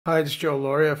Hi, this is Joe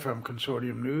Loria from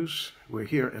Consortium News. We're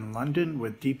here in London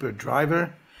with Deepa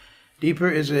Driver.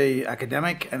 Deepa is an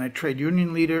academic and a trade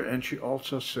union leader, and she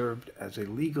also served as a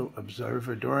legal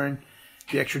observer during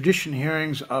the extradition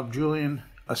hearings of Julian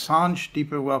Assange.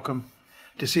 Deepa, welcome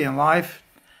to CN Live.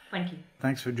 Thank you.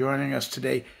 Thanks for joining us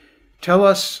today. Tell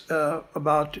us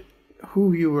about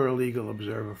who you were a legal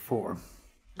observer for.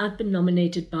 I've been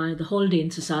nominated by the Haldane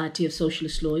Society of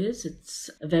Socialist Lawyers. It's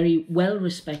a very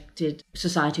well-respected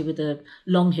society with a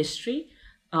long history.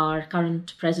 Our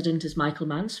current president is Michael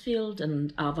Mansfield,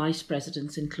 and our vice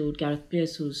presidents include Gareth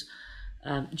Pearce, who's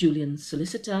Julian's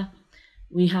solicitor.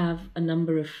 We have a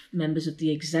number of members of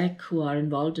the exec who are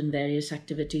involved in various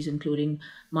activities, including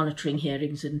monitoring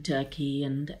hearings in Turkey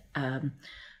and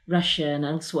Russia and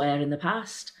elsewhere in the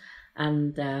past.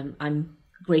 And I'm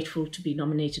grateful to be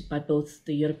nominated by both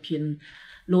the European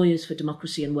Lawyers for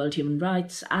Democracy and World Human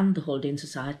Rights and the Haldane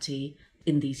Society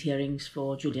in these hearings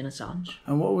for Julian Assange.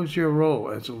 And what was your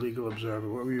role as a legal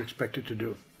observer? What were you expected to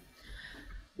do?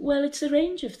 Well, it's a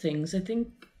range of things. I think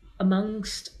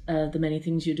amongst the many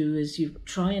things you do is you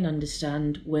try and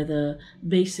understand whether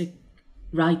basic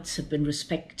rights have been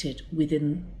respected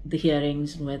within the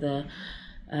hearings and whether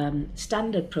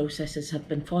standard processes have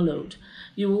been followed.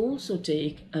 You also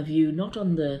take a view not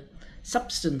on the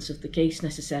substance of the case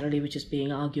necessarily, which is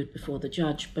being argued before the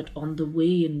judge, but on the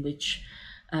way in which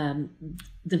the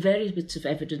various bits of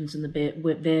evidence and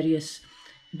the various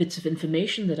bits of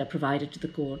information that are provided to the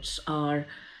courts are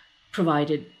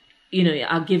provided,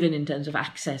 are given in terms of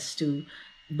access to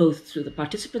both through the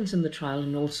participants in the trial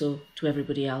and also to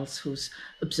everybody else who's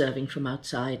observing from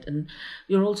outside. And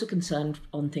we're also concerned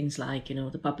on things like,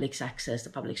 the public's access, the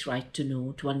public's right to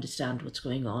know, to understand what's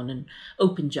going on, and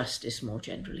open justice more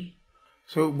generally.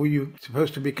 So were you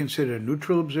supposed to be considered a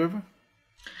neutral observer?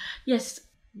 Yes.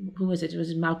 Who was it? It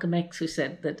was Malcolm X who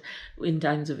said that in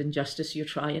times of injustice, you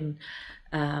try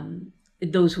and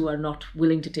those who are not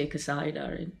willing to take a side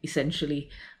are essentially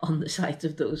on the sides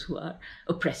of those who are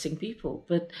oppressing people.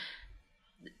 But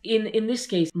in this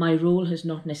case, my role has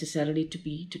not necessarily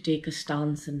to take a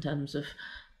stance in terms of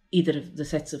either of the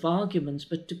sets of arguments,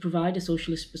 but to provide a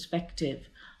socialist perspective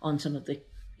on some of the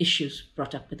issues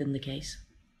brought up within the case.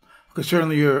 Because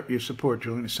certainly you support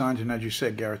Julian Assange, and as you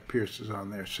said, Gareth Pearce is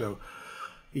on there. So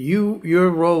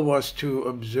your role was to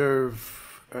observe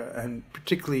and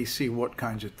particularly see what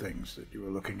kinds of things that you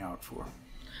were looking out for.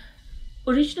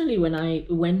 Originally, when I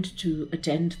went to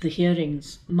attend the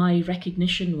hearings, my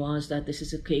recognition was that this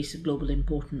is a case of global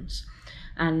importance.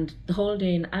 And the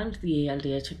Haldane and the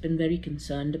ALDH have been very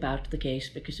concerned about the case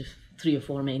because of 3 or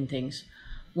 4 main things.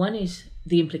 One is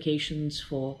the implications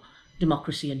for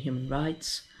democracy and human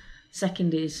rights.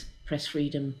 Second is press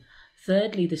freedom.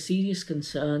 Thirdly, the serious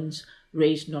concerns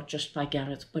raised not just by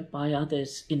Gareth, but by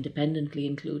others independently,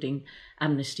 including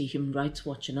Amnesty, Human Rights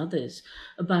Watch and others,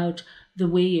 about the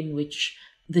way in which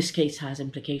this case has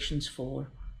implications for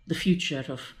the future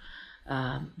of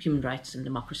human rights and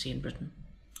democracy in Britain.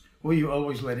 Were you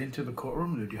always let into the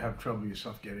courtroom, or did you have trouble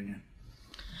yourself getting in?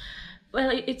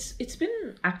 Well, it's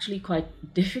been actually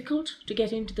quite difficult to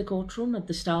get into the courtroom at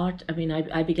the start. I mean,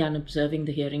 I began observing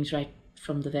the hearings right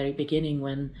from the very beginning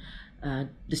when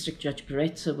District Judge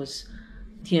Perezza was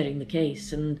hearing the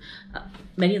case, and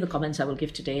many of the comments I will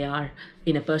give today are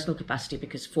in a personal capacity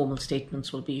because formal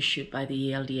statements will be issued by the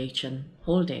ELDH and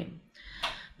Haldane.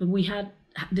 But we had,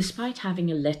 despite having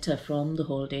a letter from the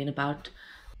Haldane about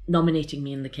nominating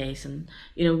me in the case, and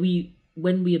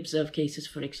when we observe cases,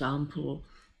 for example,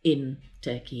 in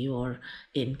Turkey or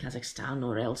in Kazakhstan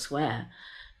or elsewhere,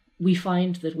 we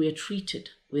find that we are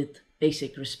treated with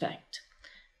basic respect.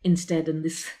 Instead, in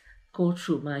this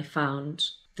courtroom, I found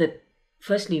that,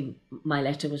 firstly, my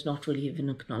letter was not really even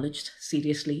acknowledged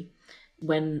seriously.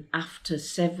 When, after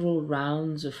several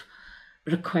rounds of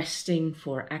requesting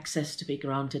for access to be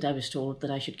granted, I was told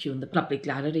that I should queue in the public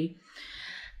gallery.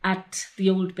 At the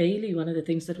Old Bailey, one of the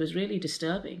things that was really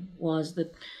disturbing was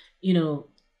that,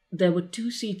 there were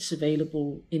 2 seats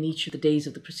available in each of the days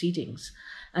of the proceedings.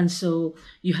 And so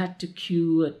you had to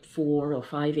queue at 4 or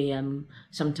 5 a.m.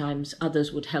 Sometimes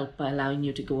others would help by allowing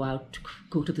you to go out, to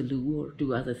go to the loo or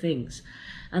do other things.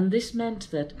 And this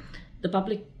meant that the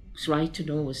public's right to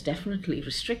know was definitely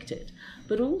restricted.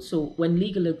 But also when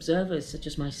legal observers such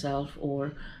as myself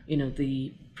or,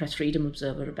 the press freedom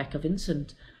observer, Rebecca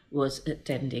Vincent, was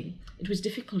attending, it was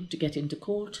difficult to get into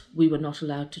court. We were not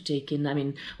allowed to take in,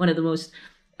 one of the most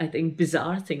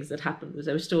bizarre things that happened was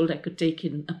I was told I could take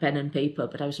in a pen and paper,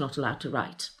 but I was not allowed to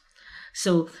write.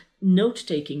 So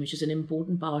note-taking, which is an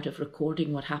important part of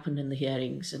recording what happened in the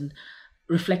hearings and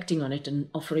reflecting on it and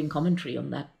offering commentary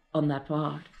on that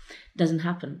part, doesn't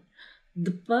happen.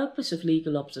 The purpose of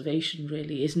legal observation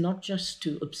really is not just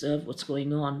to observe what's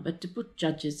going on, but to put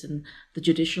judges and the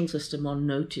judicial system on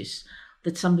notice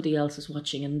that somebody else is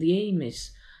watching. And the aim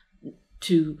is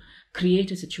to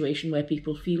create a situation where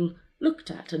people feel looked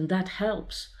at, and that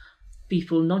helps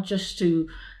people not just to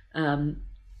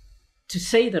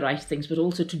say the right things, but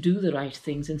also to do the right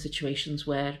things in situations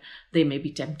where they may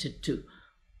be tempted to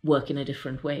work in a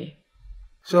different way.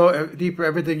 So, Deepa,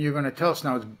 everything you're going to tell us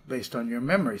now is based on your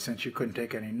memory, since you couldn't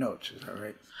take any notes. Is that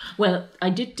right? Well,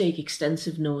 I did take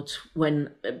extensive notes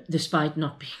when, despite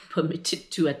not being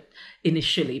permitted to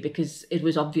initially, because it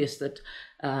was obvious that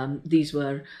these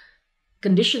were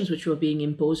conditions which were being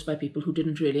imposed by people who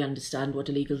didn't really understand what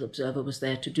a legal observer was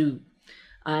there to do.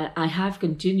 I have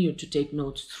continued to take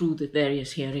notes through the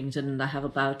various hearings, and I have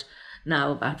about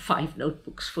 5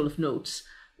 notebooks full of notes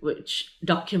which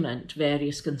document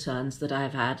various concerns that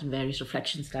I've had and various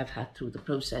reflections that I've had through the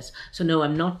process. So no,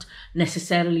 I'm not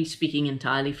necessarily speaking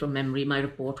entirely from memory. My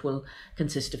report will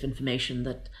consist of information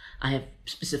that I have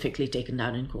specifically taken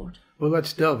down in court. Well,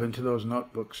 let's delve into those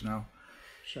notebooks now.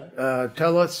 Sure.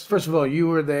 Tell us, first of all, you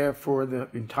were there for the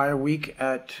entire week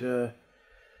at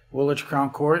Woolwich Crown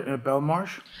Court at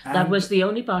Belmarsh? That was the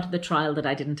only part of the trial that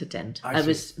I didn't attend. I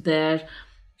was there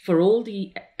for all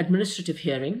the administrative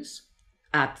hearings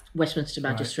at Westminster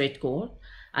Magistrate Court.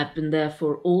 I've been there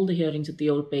for all the hearings at the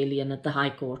Old Bailey and at the High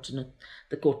Court and at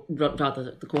the court,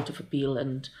 rather the Court of Appeal,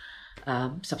 and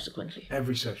subsequently.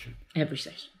 Every session? Every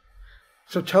session.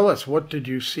 So tell us, what did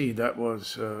you see that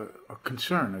was a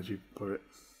concern, as you put it?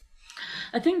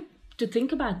 I think to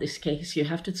think about this case, you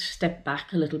have to step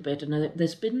back a little bit. And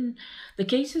the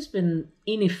case has been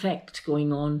in effect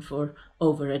going on for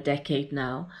over a decade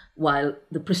now, while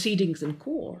the proceedings in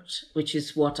court, which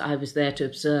is what I was there to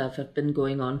observe, have been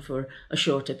going on for a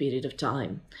shorter period of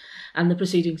time. And the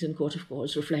proceedings in court, of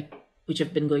course, which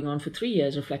have been going on for 3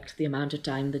 years, reflect the amount of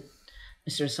time that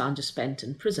Mr. Assange has spent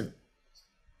in prison.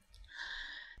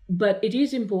 But it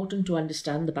is important to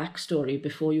understand the backstory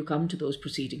before you come to those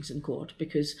proceedings in court,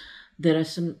 because there are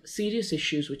some serious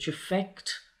issues which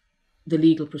affect the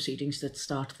legal proceedings that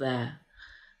start there.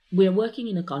 We're working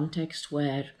in a context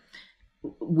where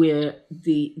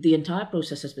the entire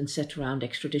process has been set around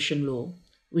extradition law,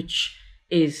 which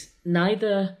is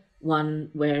neither one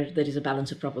where there is a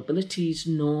balance of probabilities,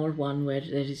 nor one where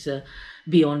there is a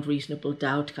beyond reasonable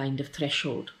doubt kind of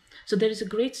threshold. So there is a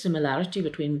great similarity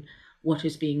between what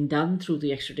is being done through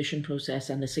the extradition process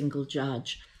and a single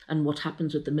judge, and what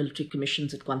happens with the military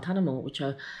commissions at Guantanamo, which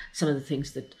are some of the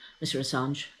things that Mr.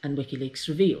 Assange and WikiLeaks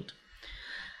revealed.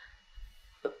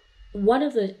 One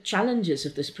of the challenges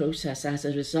of this process as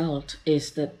a result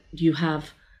is that you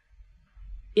have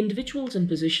individuals in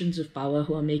positions of power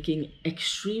who are making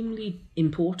extremely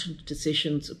important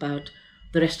decisions about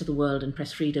the rest of the world and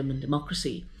press freedom and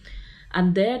democracy.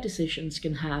 And their decisions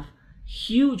can have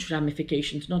huge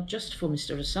ramifications, not just for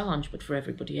Mr. Assange, but for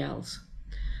everybody else.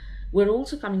 We're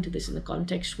also coming to this in the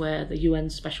context where the UN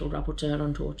Special Rapporteur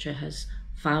on Torture has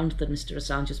found that Mr.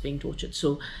 Assange is being tortured.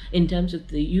 So in terms of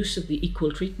the use of the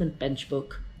equal treatment bench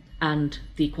book and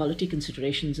the equality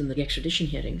considerations in the extradition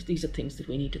hearings, these are things that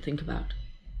we need to think about.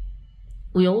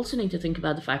 We also need to think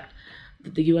about the fact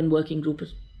that the UN Working Group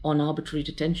on Arbitrary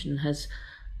Detention has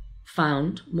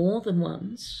found more than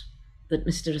once that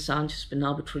Mr. Assange has been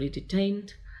arbitrarily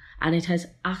detained, and it has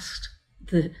asked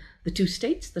the 2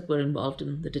 states that were involved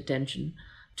in the detention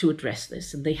to address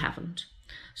this, and they haven't.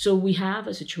 So we have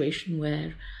a situation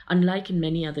where, unlike in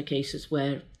many other cases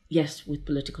where, yes, with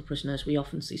political prisoners, we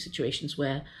often see situations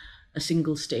where a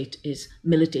single state is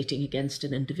militating against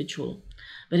an individual.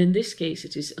 But in this case,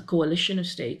 it is a coalition of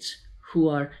states who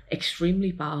are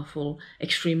extremely powerful,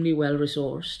 extremely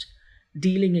well-resourced,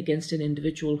 dealing against an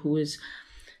individual who is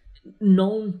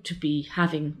known to be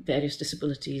having various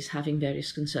disabilities, having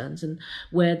various concerns, and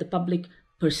where the public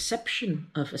perception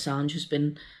of Assange has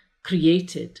been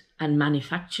created and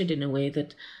manufactured in a way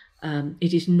that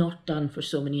it is not done for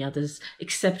so many others,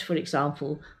 except, for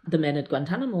example, the men at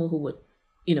Guantanamo who were,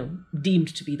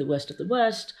 deemed to be the worst of the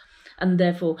worst, and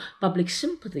therefore public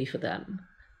sympathy for them,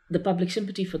 the public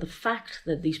sympathy for the fact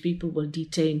that these people were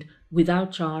detained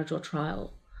without charge or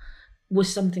trial,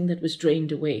 was something that was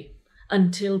drained away,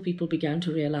 until people began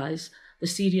to realize the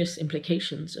serious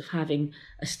implications of having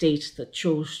a state that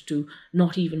chose to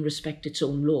not even respect its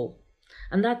own law.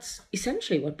 And that's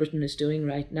essentially what Britain is doing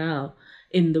right now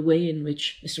in the way in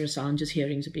which Mr. Assange's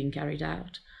hearings are being carried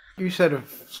out. You said a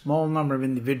small number of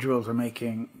individuals are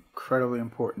making incredibly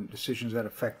important decisions that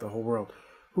affect the whole world.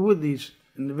 Who are these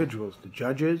individuals? The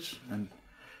judges and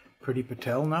Priti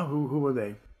Patel now? Who are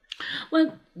they?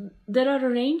 Well, there are a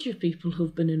range of people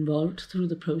who've been involved through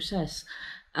the process,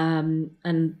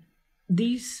 and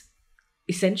these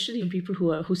essentially people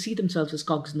who see themselves as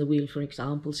cogs in the wheel. For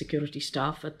example, security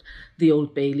staff at the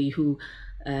Old Bailey who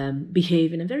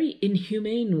behave in a very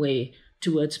inhumane way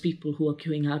towards people who are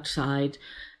queuing outside,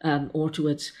 or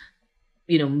towards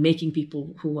making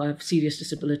people who have serious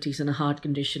disabilities and a heart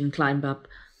condition climb up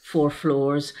 4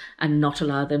 floors and not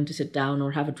allow them to sit down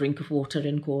or have a drink of water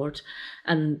in court,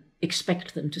 and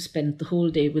expect them to spend the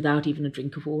whole day without even a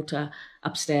drink of water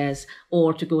upstairs,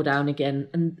 or to go down again.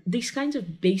 And these kinds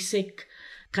of basic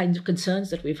kinds of concerns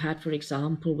that we've had, for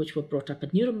example, which were brought up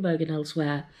at Nuremberg and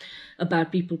elsewhere,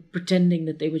 about people pretending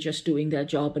that they were just doing their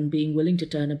job and being willing to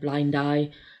turn a blind eye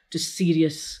to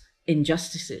serious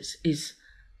injustices,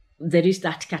 there is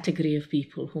that category of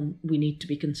people whom we need to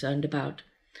be concerned about.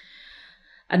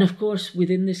 And of course,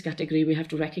 within this category, we have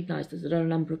to recognise that there are a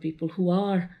number of people who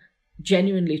are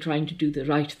genuinely trying to do the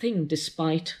right thing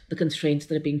despite the constraints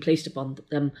that are being placed upon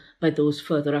them by those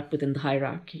further up within the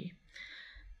hierarchy.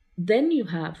 Then you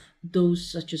have those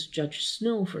such as Judge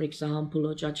Snow, for example,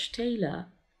 or Judge Taylor,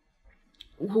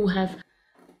 who have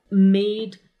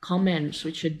made comments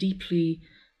which are deeply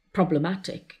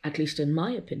problematic, at least in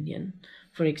my opinion.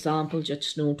 For example, Judge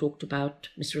Snow talked about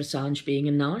Mr. Assange being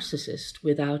a narcissist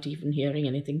without even hearing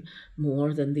anything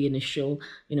more than the initial,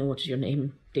 what is your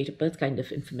name, date of birth kind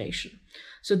of information.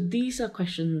 So these are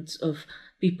questions of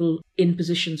people in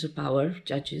positions of power,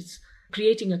 judges,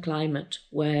 creating a climate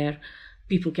where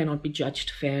people cannot be judged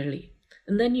fairly.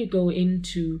 And then you go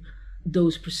into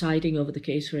those presiding over the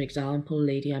case, for example,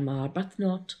 Lady Amar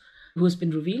Arbuthnot, who has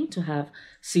been revealed to have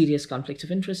serious conflicts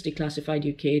of interest. Declassified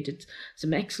UK did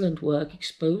some excellent work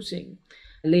exposing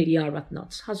Lady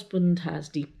Arbuthnot's husband has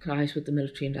deep ties with the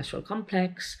military-industrial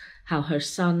complex, how her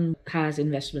son has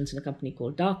investments in a company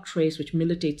called Darktrace, which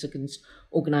militates against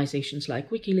organisations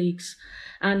like WikiLeaks,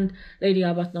 and Lady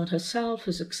Arbuthnot herself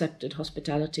has accepted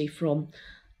hospitality from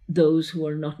those who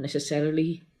are not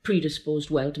necessarily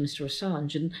predisposed well to Mr.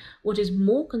 Assange. And what is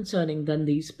more concerning than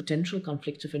these potential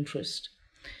conflicts of interest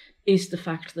is the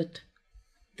fact that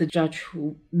the judge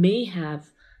who may have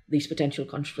these potential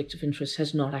conflicts of interest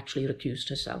has not actually recused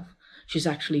herself. She's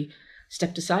actually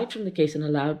stepped aside from the case and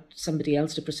allowed somebody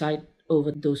else to preside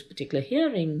over those particular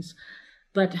hearings,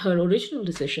 but her original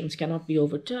decisions cannot be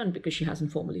overturned because she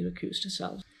hasn't formally recused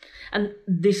herself. And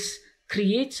this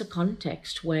creates a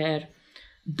context where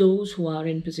those who are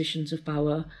in positions of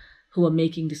power, who are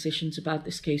making decisions about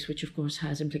this case, which of course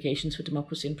has implications for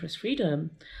democracy and press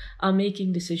freedom, are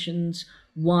making decisions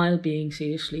while being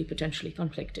seriously, potentially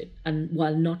conflicted, and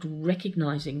while not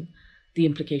recognizing the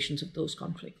implications of those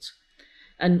conflicts.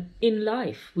 And in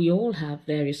life, we all have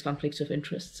various conflicts of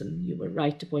interests, and you were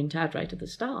right to point out right at the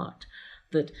start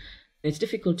that it's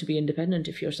difficult to be independent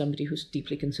if you're somebody who's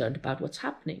deeply concerned about what's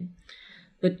happening.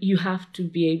 But you have to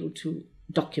be able to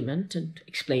document and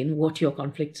explain what your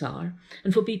conflicts are,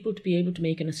 and for people to be able to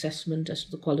make an assessment as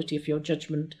to the quality of your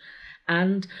judgment,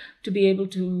 and to be able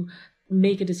to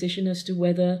make a decision as to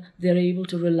whether they're able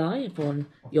to rely upon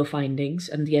your findings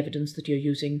and the evidence that you're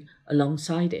using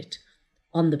alongside it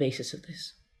on the basis of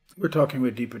this. We're talking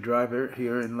with Deepa Driver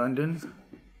here in London.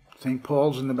 St.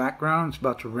 Paul's in the background. It's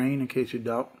about to rain, in case you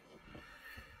doubt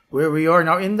where we are.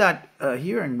 Now, in that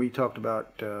hearing, we talked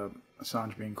about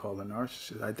Assange being called a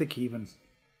narcissist. I think he even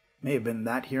may have been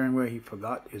that hearing where he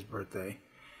forgot his birthday.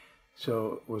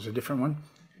 So it was a different one?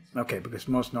 Okay, because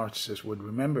most narcissists would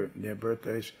remember their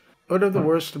birthdays. What are the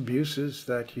worst abuses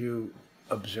that you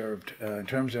observed in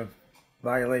terms of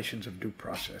violations of due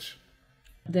process?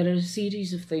 There are a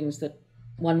series of things that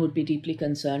one would be deeply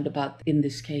concerned about in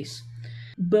this case,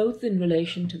 both in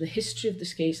relation to the history of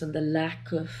this case and the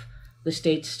lack of the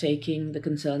states taking the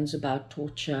concerns about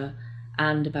torture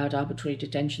and about arbitrary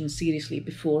detention seriously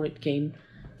before it came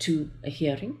to a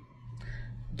hearing.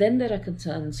 Then there are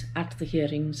concerns at the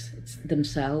hearings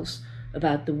themselves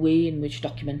about the way in which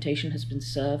documentation has been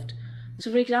served.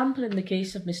 So, for example, in the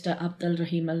case of Mr. Abdel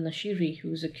Rahim al-Nashiri, who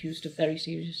was accused of very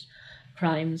serious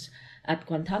crimes at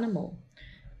Guantanamo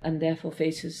and therefore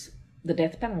faces the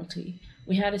death penalty,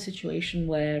 we had a situation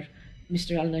where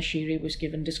Mr. al-Nashiri was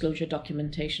given disclosure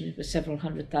documentation. It was several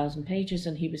 100,000 pages,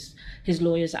 and his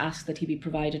lawyers asked that he be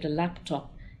provided a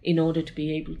laptop in order to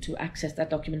be able to access that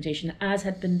documentation, as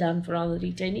had been done for other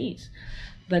detainees.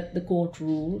 But the court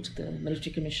ruled, the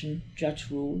military commission judge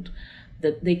ruled,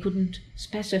 that they couldn't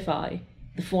specify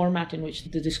the format in which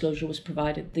the disclosure was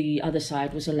provided. The other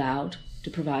side was allowed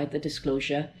to provide the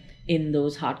disclosure in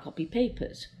those hard copy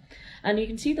papers. And you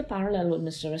can see the parallel with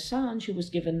Mr. Assange, who was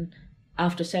given,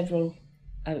 after several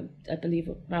I believe,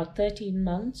 about 13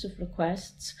 months of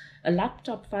requests, a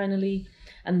laptop finally,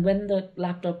 and when the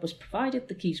laptop was provided,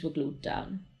 the keys were glued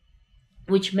down,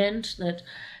 which meant that,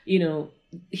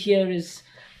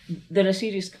 there are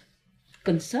serious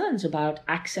concerns about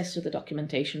access to the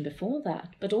documentation before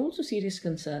that, but also serious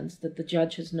concerns that the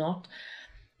judge has not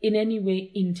in any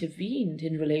way intervened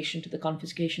in relation to the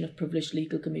confiscation of privileged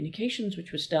legal communications,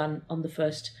 which was done on the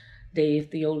first day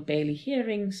of the Old Bailey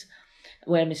hearings,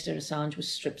 where Mr. Assange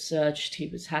was strip searched, he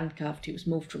was handcuffed, he was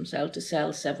moved from cell to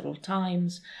cell several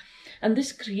times. And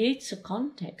this creates a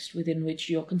context within which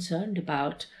you're concerned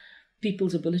about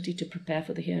people's ability to prepare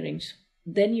for the hearings.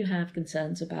 Then you have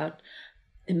concerns about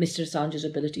Mr. Assange's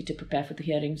ability to prepare for the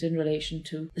hearings in relation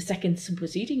to the second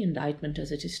superseding indictment,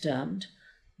 as it is termed,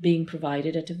 being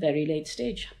provided at a very late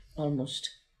stage, almost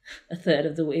a third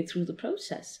of the way through the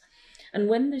process. And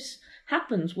when this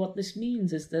happens, what this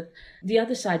means is that the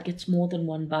other side gets more than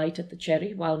one bite at the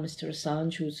cherry, while Mr.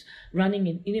 Assange, who's running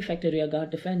in effect a rearguard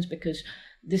defense, because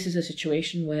this is a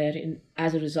situation where,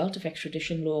 as a result of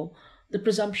extradition law, the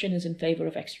presumption is in favor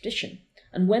of extradition.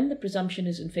 And when the presumption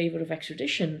is in favor of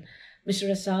extradition, Mr.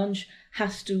 Assange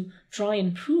has to try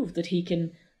and prove that he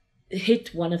can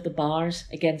hit one of the bars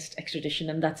against extradition,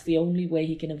 and that's the only way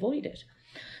he can avoid it.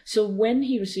 So when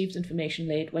he receives information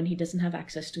late, when he doesn't have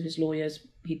access to his lawyers,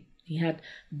 he had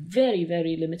very,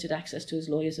 very limited access to his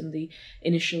lawyers in the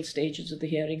initial stages of the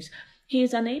hearings, he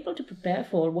is unable to prepare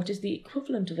for what is the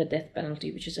equivalent of a death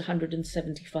penalty, which is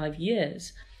 175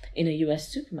 years in a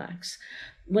US supermax.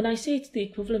 When I say it's the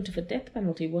equivalent of a death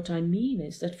penalty, what I mean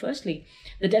is that, firstly,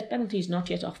 the death penalty is not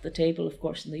yet off the table, of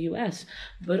course, in the US,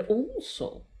 but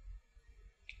also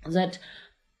that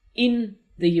in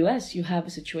the US you have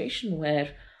a situation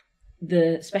where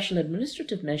the special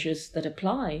administrative measures that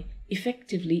apply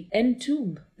effectively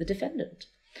entomb the defendant.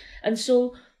 And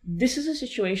so this is a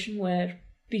situation where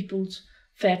people's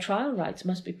fair trial rights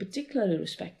must be particularly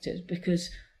respected, because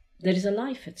there is a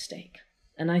life at stake.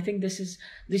 And I think this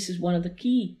is one of the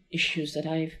key issues that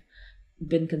I've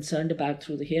been concerned about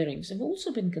through the hearings. I've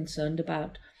also been concerned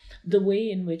about the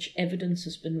way in which evidence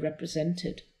has been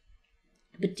represented,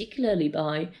 particularly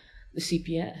by the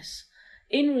CPS,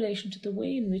 in relation to the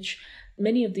way in which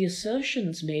many of the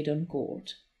assertions made on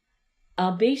court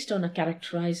are based on a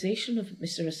characterization of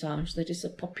Mr. Assange that is a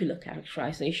popular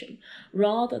characterization,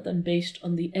 rather than based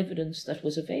on the evidence that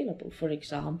was available. For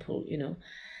example,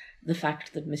 the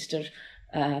fact that Mr.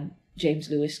 James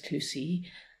Lewis Clusy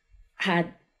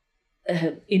had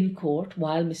in court,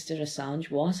 while Mr.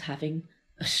 Assange was having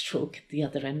a stroke at the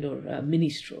other end, or a mini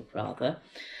stroke rather,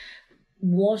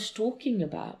 was talking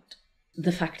about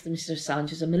the fact that Mr.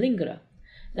 Assange is a malingerer.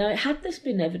 Now, had this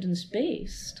been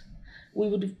evidence-based, we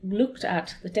would have looked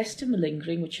at the test of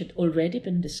malingering, which had already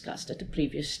been discussed at a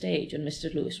previous stage, and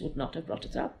Mr. Lewis would not have brought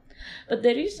it up. But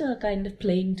there is a kind of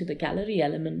playing to the gallery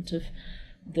element of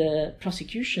the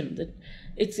prosecution, that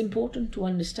it's important to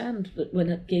understand that when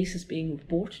a case is being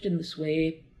reported in this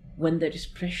way, when there is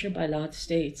pressure by large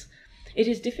states, it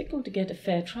is difficult to get a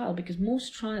fair trial, because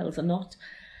most trials are not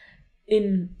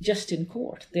just in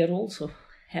court. They're also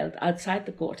held outside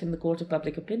the court, in the court of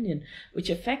public opinion, which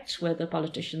affects whether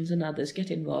politicians and others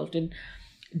get involved in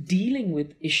dealing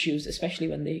with issues, especially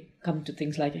when they come to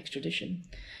things like extradition.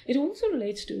 It also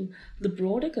relates to the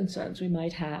broader concerns we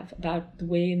might have about the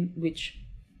way in which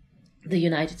the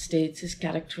United States is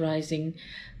characterizing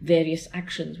various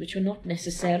actions which are not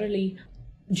necessarily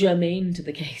germane to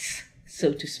the case,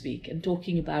 so to speak, and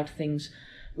talking about things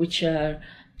which are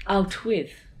out with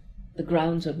the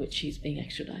grounds on which he's being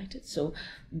extradited. So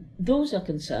those are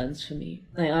concerns for me.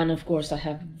 And of course, I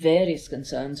have various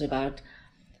concerns about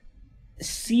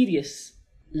serious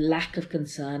lack of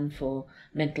concern for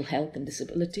mental health and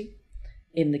disability.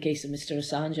 In the case of Mr.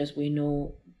 Assange, as we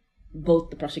know, both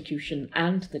the prosecution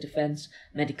and the defense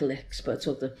medical experts,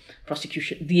 or the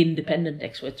prosecution, the independent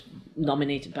experts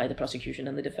nominated by the prosecution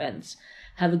and the defense,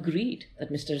 have agreed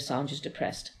that Mr. Assange is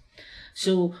depressed.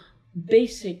 So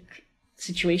basic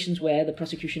situations where the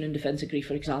prosecution and defense agree,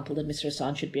 for example, that Mr.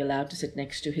 Assange should be allowed to sit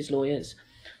next to his lawyers,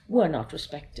 were not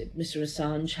respected. Mr.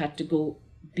 Assange had to go,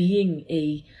 being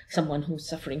someone who's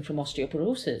suffering from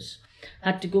osteoporosis,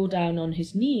 had to go down on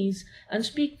his knees and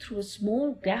speak through a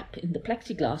small gap in the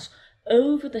plexiglass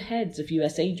over the heads of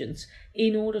US agents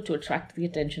in order to attract the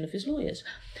attention of his lawyers.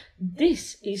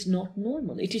 This is not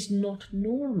normal. It is not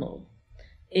normal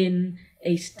in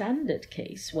a standard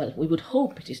case. Well, we would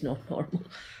hope it is not normal.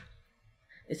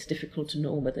 It's difficult to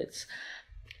know whether it's...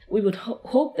 We would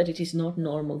hope that it is not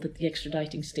normal that the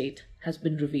extraditing state has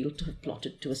been revealed to have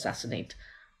plotted to assassinate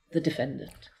the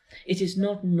defendant. It is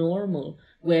not normal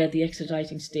where the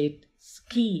extraditing state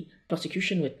key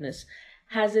prosecution witness,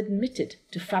 has admitted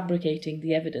to fabricating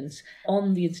the evidence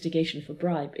on the instigation for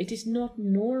bribe. It is not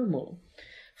normal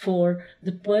for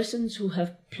the persons who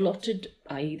have plotted,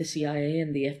 i.e. the CIA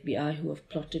and the FBI, who have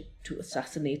plotted to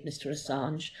assassinate Mr.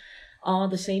 Assange, are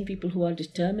the same people who are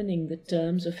determining the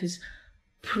terms of his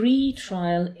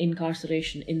pre-trial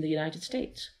incarceration in the United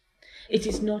States. It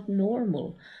is not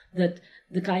normal that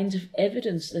the kinds of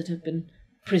evidence that have been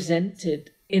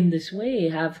presented in this way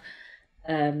have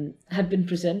been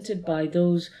presented by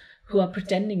those who are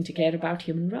pretending to care about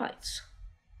human rights.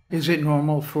 Is it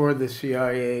normal for the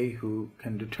CIA, who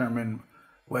can determine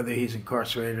whether he's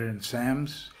incarcerated in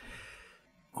SAMS,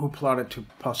 who plotted to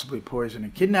possibly poison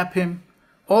and kidnap him,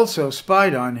 also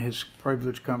spied on his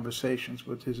privileged conversations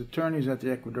with his attorneys at the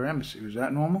Ecuador embassy? Was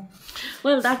that normal?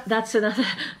 Well, that's another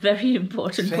very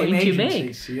important Same point you agency,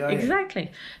 make. CIA.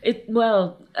 Exactly.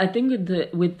 I think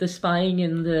with the spying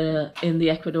in the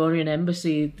Ecuadorian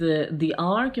embassy, the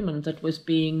argument that was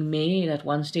being made at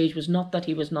one stage was not that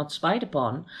he was not spied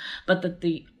upon, but that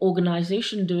the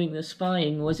organization doing the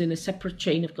spying was in a separate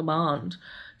chain of command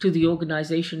to the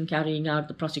organization carrying out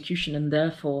the prosecution, and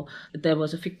therefore there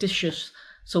was a fictitious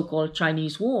so-called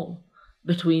Chinese wall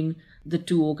between the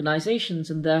two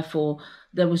organizations, and therefore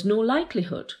there was no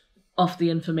likelihood of the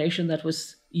information that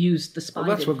was used, the spy. Well,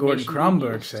 that's what Gordon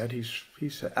Kronberg said. He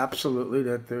said absolutely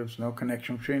that there's no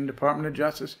connection between the Department of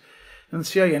Justice and the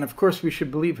CIA, and of course we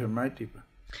should believe him, right, Deepa?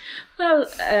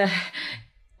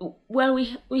 Well,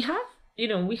 we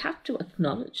have to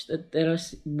acknowledge that there are,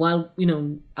 while,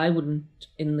 I wouldn't,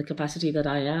 in the capacity that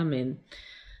I am in,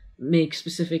 make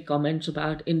specific comments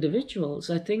about individuals.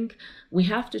 I think we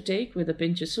have to take with a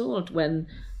pinch of salt when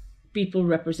people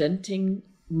representing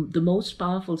the most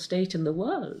powerful state in the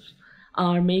world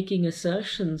are making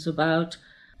assertions about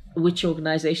which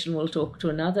organization will talk to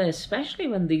another, especially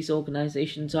when these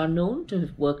organizations are known to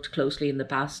have worked closely in the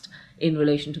past in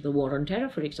relation to the war on terror,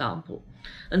 for example.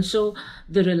 And so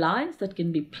the reliance that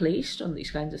can be placed on these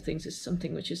kinds of things is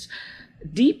something which is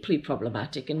deeply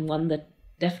problematic, and one that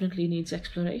definitely needs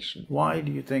exploration. Why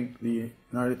do you think the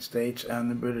United States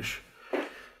and the British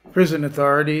prison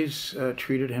authorities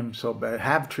treated him so bad,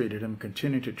 have treated him,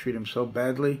 continue to treat him so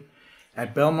badly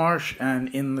at Belmarsh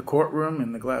and in the courtroom,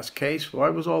 in the glass case? Why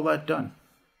was all that done?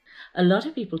 A lot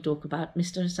of people talk about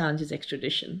Mr. Assange's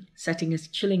extradition setting a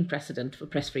chilling precedent for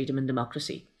press freedom and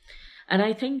democracy. And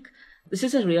I think this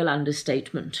is a real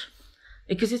understatement,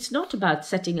 because it's not about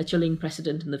setting a chilling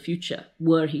precedent in the future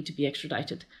were he to be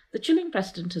extradited. The chilling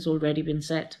precedent has already been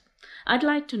set. I'd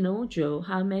like to know, Joe,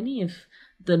 how many of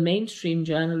the mainstream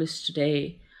journalists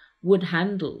today would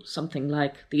handle something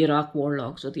like the Iraq war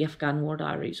logs or the Afghan war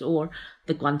diaries or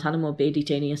the Guantanamo Bay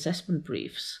detainee assessment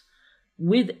briefs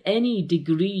with any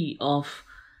degree of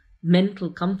mental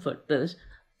comfort that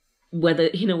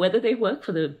whether they work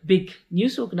for the big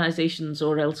news organizations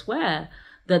or elsewhere,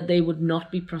 that they would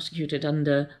not be prosecuted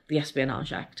under the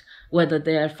Espionage Act, whether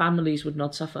their families would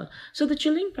not suffer. So the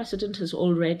chilling precedent has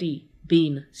already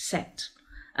been set.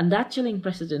 And that chilling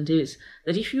precedent is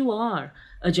that if you are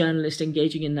a journalist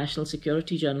engaging in national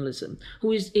security journalism,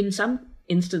 who is in some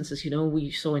instances, we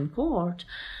saw in court,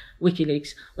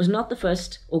 WikiLeaks was not the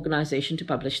first organization to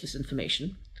publish this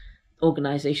information.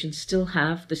 Organizations still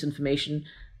have this information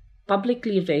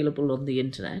publicly available on the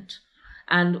internet.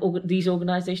 And these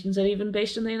organizations are even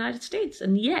based in the United States.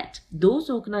 And yet, those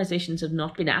organizations have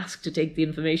not been asked to take the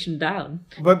information down.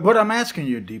 But what I'm asking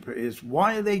you, Deepa, is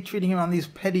why are they treating him on these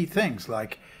petty things,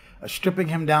 like stripping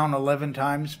him down 11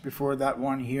 times before that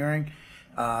one hearing,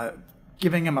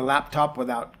 giving him a laptop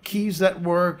without keys that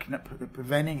work,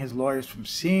 preventing his lawyers from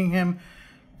seeing him,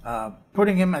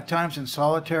 putting him at times in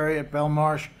solitary at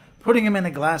Belmarsh, putting him in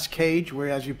a glass cage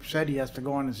where, as you said, he has to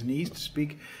go on his knees to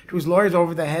speak to his lawyers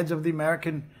over the heads of the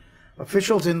American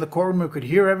officials in the courtroom who could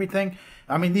hear everything.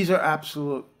 I mean, these are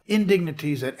absolute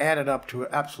indignities that added up to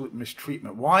absolute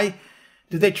mistreatment. Why?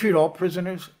 Did they treat all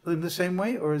prisoners in the same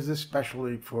way, or is this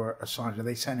specially for Assange? Are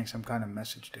they sending some kind of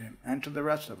message to him and to the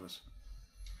rest of us?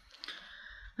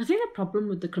 I think the problem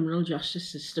with the criminal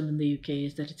justice system in the UK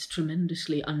is that it's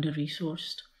tremendously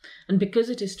under-resourced. And because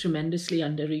it is tremendously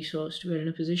under-resourced, we're in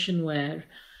a position where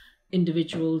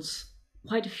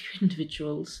quite a few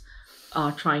individuals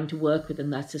are trying to work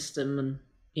within that system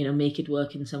and, make it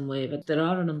work in some way. But there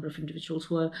are a number of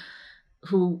individuals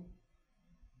who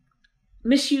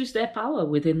misuse their power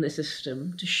within the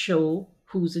system to show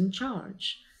who's in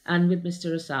charge. And with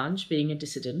Mr. Assange being a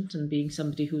dissident and being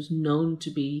somebody who's known to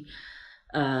be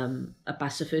a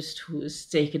pacifist who has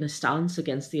taken a stance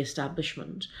against the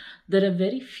establishment, there are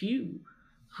very few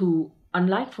who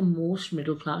unlike for most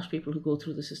middle-class people who go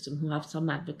through the system who have some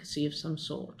advocacy of some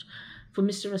sort, for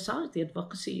Mr. Assange, the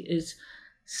advocacy is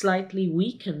slightly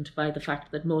weakened by the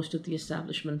fact that most of the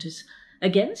establishment is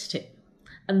against him.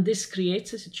 And this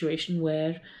creates a situation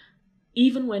where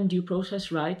even when due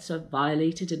process rights are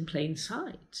violated in plain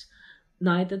sight,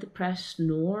 neither the press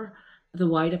nor the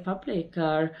wider public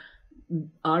are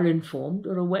informed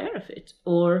or aware of it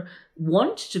or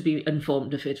want to be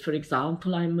informed of it. For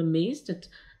example, I'm amazed at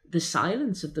the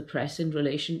silence of the press in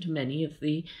relation to many of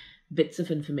the bits of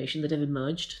information that have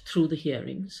emerged through the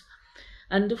hearings.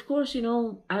 And of course,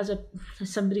 as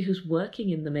somebody who's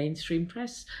working in the mainstream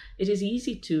press, it is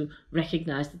easy to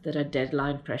recognize that there are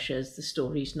deadline pressures. The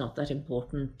story's not that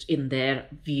important in their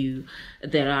view.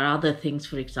 There are other things,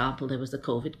 for example, there was the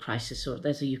COVID crisis, or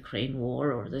there's a Ukraine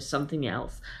war, or there's something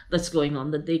else that's going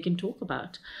on that they can talk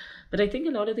about. But I think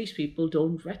a lot of these people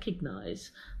don't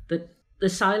recognize that the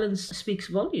silence speaks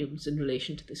volumes in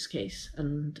relation to this case.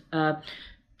 And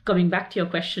coming back to your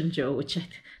question, Joe, which I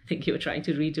think you were trying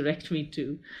to redirect me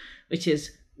to, which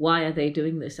is, why are they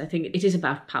doing this? I think it is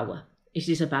about power. It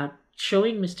is about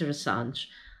showing Mr. Assange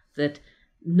that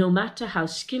no matter how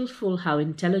skillful, how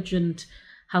intelligent,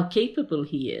 how capable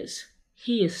he is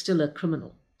still a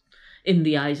criminal in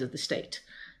the eyes of the state.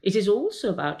 It is also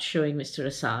about showing Mr.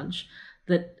 Assange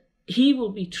that he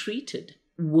will be treated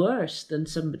worse than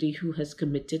somebody who has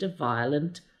committed a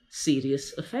violent,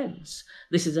 serious offence.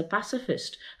 This is a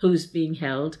pacifist who's being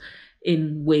held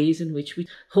in ways in which we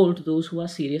hold those who are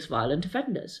serious violent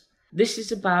offenders. This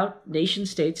is about nation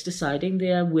states deciding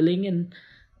they are willing and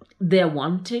they're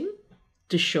wanting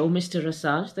to show Mr.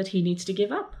 Assange that he needs to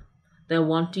give up. They're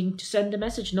wanting to send a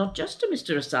message not just to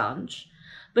Mr. Assange,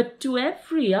 but to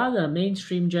every other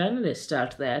mainstream journalist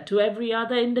out there, to every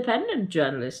other independent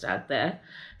journalist out there,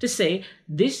 to say,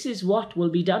 this is what will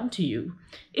be done to you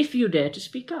if you dare to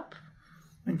speak up.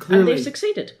 And they've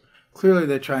succeeded. Clearly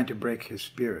they're trying to break his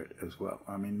spirit as well.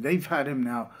 I mean, they've had him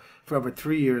now for over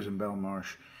 3 years in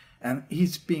Belmarsh, and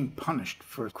he's being punished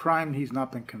for a crime he's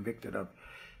not been convicted of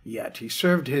yet. He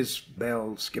served his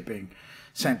bail-skipping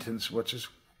sentence, which is,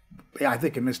 I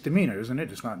think, a misdemeanor, isn't it?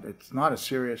 It's not a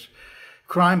serious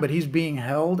crime, but he's being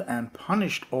held and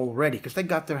punished already because they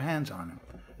got their hands on him.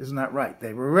 Isn't that right?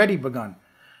 They've already begun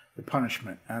the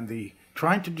punishment and the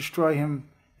trying to destroy him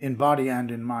in body and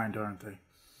in mind, aren't they?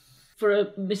 For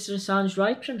Mr. Assange,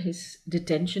 right from his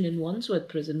detention in Wandsworth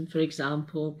prison, for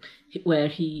example, where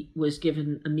he was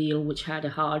given a meal which had a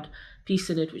hard piece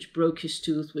in it, which broke his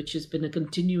tooth, which has been a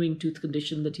continuing tooth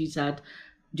condition that he's had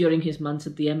during his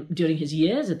during his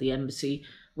years at the embassy,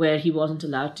 where he wasn't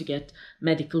allowed to get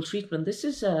medical treatment. This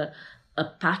is a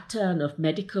pattern of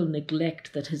medical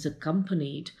neglect that has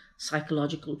accompanied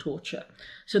psychological torture.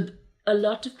 So a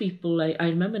lot of people, I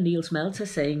remember Niels Meltzer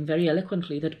saying very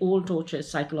eloquently that all torture is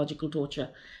psychological torture.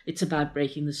 It's about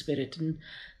breaking the spirit. And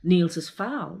Niels has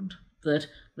found that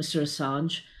Mr.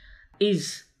 Assange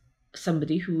is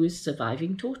somebody who is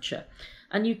surviving torture.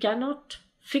 And you cannot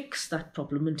fix that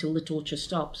problem until the torture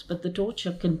stops. But the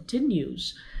torture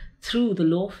continues through the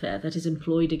lawfare that is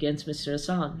employed against Mr.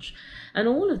 Assange. And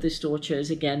all of this torture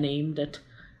is again aimed at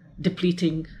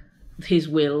depleting his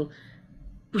will,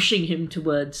 pushing him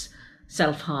towards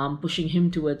self-harm, pushing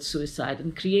him towards suicide,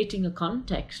 and creating a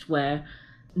context where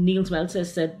Niels Meltzer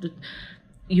said that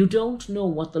you don't know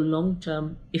what the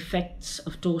long-term effects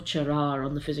of torture are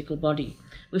on the physical body.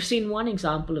 We've seen one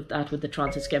example of that with the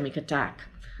trans-ischemic attack,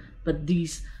 but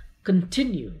these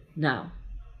continue now.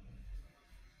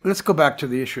 Let's go back to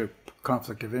the issue of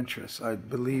conflict of interest. I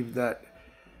believe that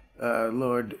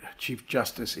Lord Chief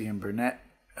Justice Ian Burnett,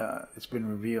 it's been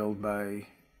revealed by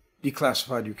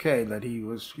Declassified UK that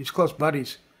he's close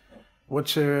buddies.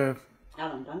 What's Alan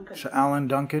Duncan. Sir Alan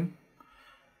Duncan,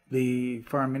 the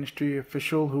foreign ministry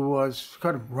official who was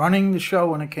kind of running the show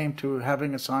when it came to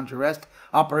having Assange arrest,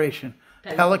 Operation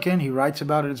Pelican. He writes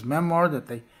about it in his memoir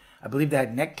that I believe they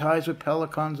had neckties with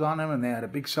pelicans on them, and they had a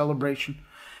big celebration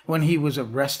when he was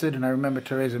arrested. And I remember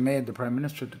Theresa May, the Prime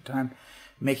Minister at the time,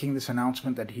 making this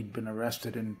announcement that he'd been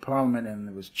arrested in Parliament, and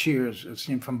there was cheers, it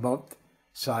seemed, from both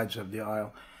sides of the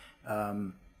aisle.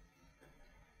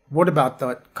 What about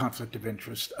that conflict of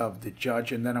interest of the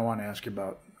judge? And then I want to ask you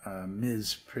about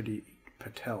Ms. Priti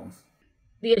Patel.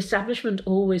 The establishment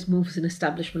always moves in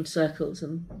establishment circles,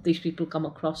 and these people come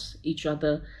across each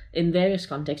other in various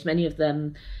contexts. Many of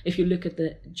them, if you look at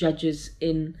the judges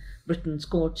in Britain's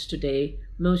courts today,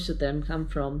 most of them come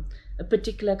from a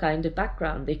particular kind of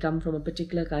background. They come from a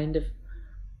particular kind of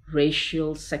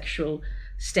racial, sexual,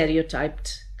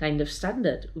 stereotyped kind of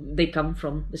standard. They come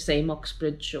from the same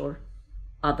Oxbridge or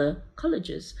other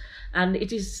colleges. And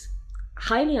it is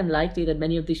highly unlikely that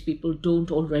many of these people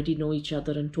don't already know each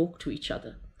other and talk to each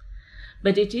other.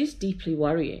 But it is deeply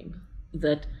worrying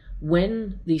that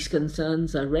when these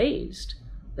concerns are raised,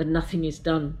 that nothing is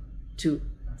done to,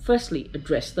 firstly,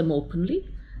 address them openly,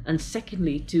 and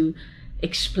secondly, to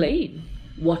explain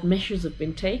what measures have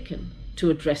been taken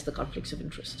to address the conflicts of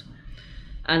interest,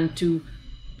 and to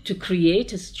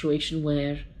create a situation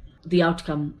where the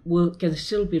outcome can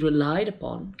still be relied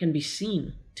upon, can be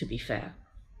seen to be fair.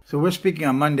 So we're speaking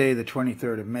on Monday, the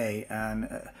 23rd of May,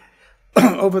 and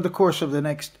over the course of the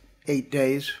next 8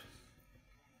 days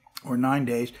or 9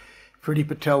 days, Priti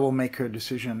Patel will make her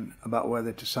decision about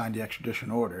whether to sign the extradition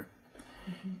order.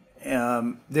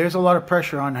 There's a lot of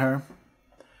pressure on her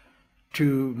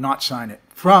to not sign it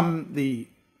from the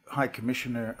High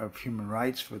Commissioner of Human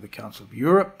Rights for the Council of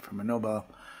Europe, from a Nobel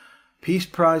Peace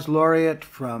Prize laureate,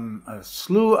 from a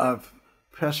slew of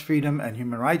press freedom and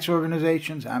human rights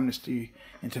organizations, Amnesty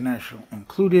International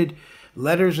included.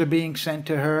 Letters are being sent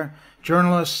to her,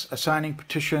 journalists are signing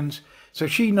petitions. So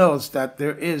she knows that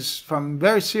there is, from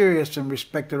very serious and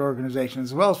respected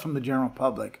organizations, as well as from the general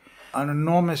public, an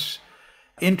enormous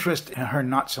interest in her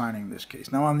not signing this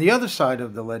case. Now, on the other side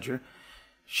of the ledger,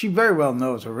 she very well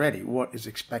knows already what is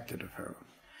expected of her.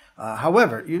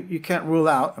 However, you can't rule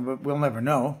out, but we'll never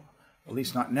know, at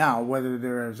least not now, whether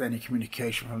there is any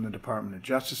communication from the Department of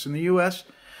Justice in the U.S.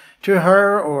 to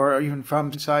her, or even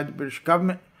from inside the British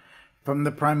government, from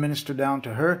the Prime Minister down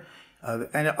to her,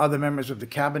 and other members of the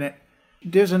cabinet.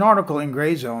 There's an article in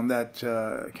Grey Zone that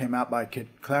came out by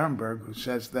Kit Clarenberg, who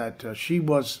says that she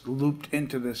was looped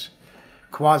into this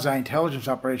quasi-intelligence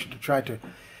operation to try to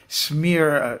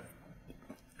smear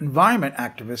environment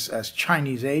activists as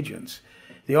Chinese agents.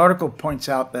 The article points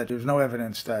out that there's no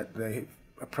evidence that they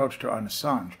approached her on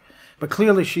Assange, but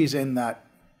clearly she's in the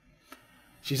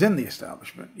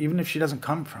establishment, even if she doesn't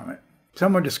come from it.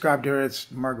 Someone described her as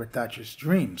Margaret Thatcher's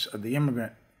dreams of the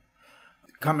immigrant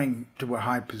coming to a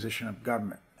high position of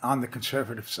government, on the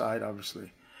conservative side,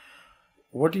 obviously.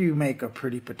 What do you make of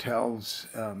Priti Patel's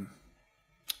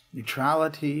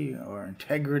neutrality or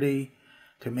integrity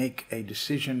to make a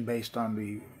decision based on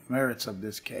the merits of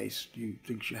this case? Do you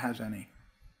think she has any?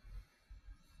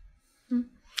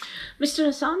 Mr.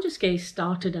 Assange's case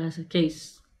started as a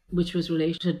case which was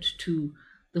related to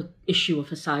the issue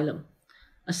of asylum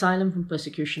from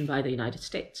persecution by the United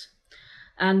States.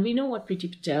 And we know what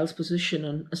Priti Patel's position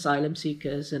on asylum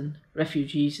seekers and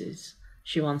refugees is.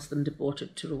 She wants them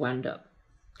deported to Rwanda.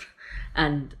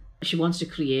 And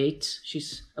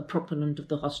she's a proponent of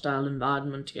the hostile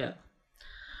environment here.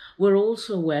 We're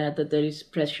also aware that there is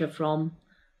pressure from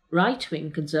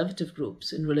right-wing conservative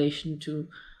groups in relation to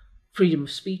freedom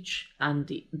of speech, and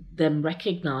them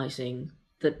recognizing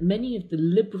that many of the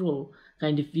liberal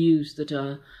kind of views that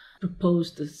are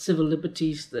proposed, the civil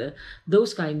liberties,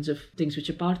 those kinds of things which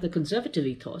are part of the conservative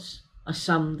ethos, are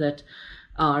some that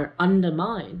are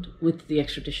undermined with the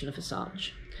extradition of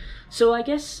Assange. So I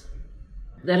guess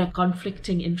there are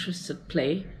conflicting interests at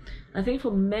play. I think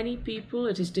for many people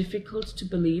it is difficult to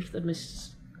believe that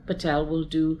Ms. Patel will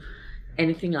do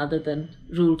anything other than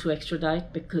rule to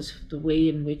extradite, because of the way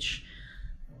in which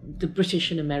the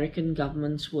British and American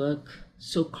governments work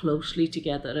so closely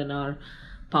together and are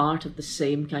part of the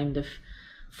same kind of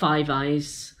Five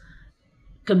Eyes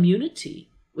community,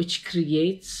 which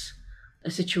creates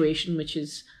a situation which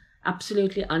is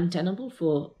absolutely untenable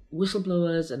for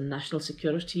whistleblowers and national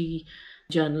security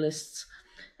journalists,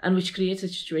 and which creates a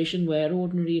situation where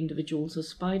ordinary individuals are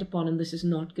spied upon, and this is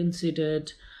not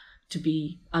considered to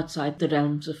be outside the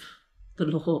realms of the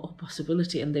law or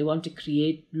possibility, and they want to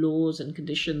create laws and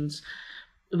conditions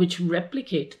which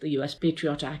replicate the US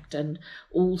Patriot Act and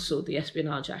also the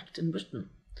Espionage Act in Britain.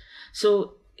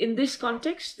 So in this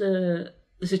context, the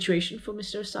situation for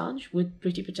Mr. Assange with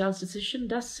Priti Patel's decision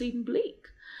does seem bleak.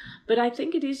 But I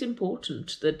think it is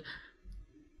important that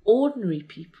ordinary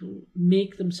people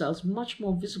make themselves much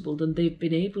more visible than they've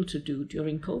been able to do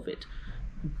during COVID,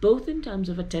 both in terms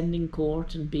of attending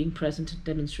court and being present at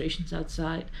demonstrations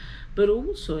outside, but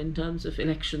also in terms of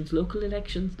elections, local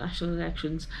elections, national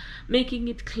elections, making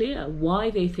it clear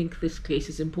why they think this case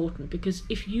is important. Because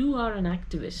if you are an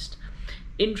activist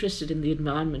interested in the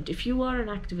environment, if you are an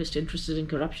activist interested in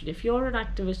corruption, if you're an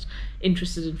activist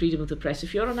interested in freedom of the press,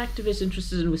 if you're an activist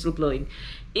interested in whistleblowing,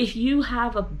 if you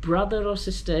have a brother or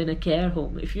sister in a care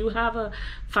home, if you have a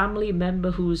family member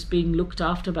who is being looked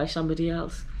after by somebody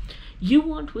else, you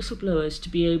want whistleblowers to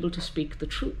be able to speak the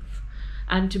truth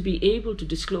and to be able to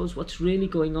disclose what's really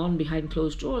going on behind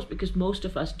closed doors, because most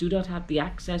of us do not have the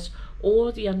access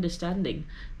or the understanding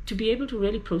to be able to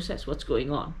really process what's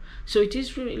going on. So it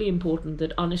is really important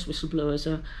that honest whistleblowers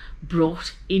are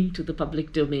brought into the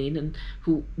public domain and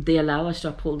who they allow us to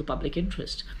uphold the public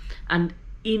interest. And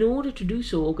in order to do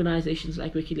so, organizations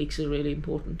like WikiLeaks are really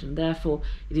important, and therefore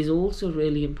it is also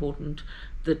really important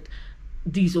that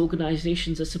these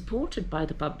organizations are supported by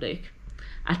the public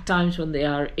at times when they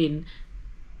are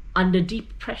under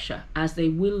deep pressure, as they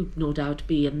will no doubt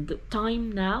be. And the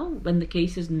time now, when the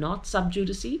case is not sub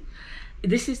judice,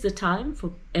 this is the time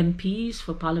for MPs,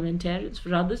 for parliamentarians,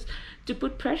 for others to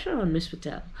put pressure on Ms.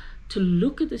 Patel to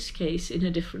look at this case in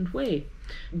a different way.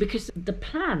 Because the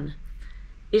plan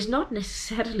is not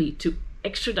necessarily to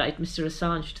extradite Mr.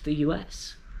 Assange to the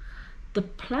US. The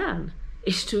plan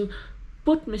is to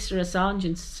put Mr. Assange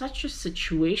in such a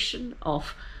situation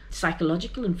of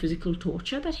psychological and physical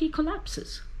torture that he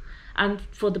collapses, and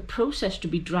for the process to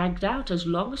be dragged out as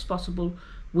long as possible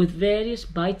with various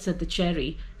bites at the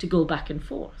cherry to go back and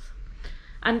forth.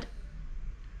 And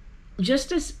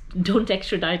just as don't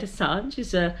extradite Assange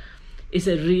is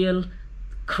a real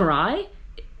cry,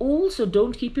 also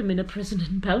don't keep him in a prison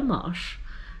in Belmarsh.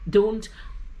 Don't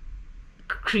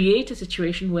create a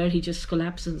situation where he just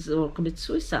collapses or commits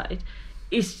suicide.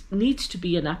 Needs to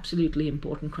be an absolutely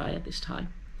important cry at this time.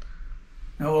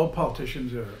 Now, all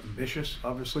politicians are ambitious,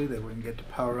 obviously. They wouldn't get to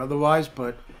power otherwise,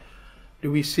 but do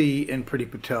we see in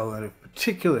Priti Patel a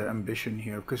particular ambition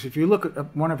here? Because if you look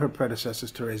at one of her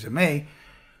predecessors, Theresa May,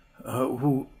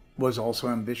 who was also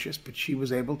ambitious, but she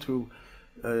was able to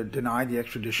deny the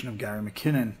extradition of Gary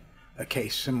McKinnon, a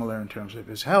case similar in terms of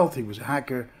his health. He was a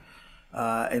hacker.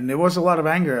 And there was a lot of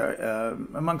anger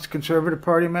amongst Conservative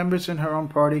Party members in her own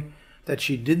party that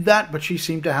she did that, but she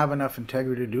seemed to have enough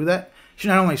integrity to do that. She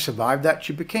not only survived that,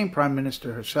 she became Prime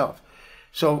Minister herself.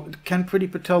 So can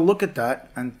Priti Patel look at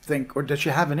that and think, or does she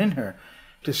have it in her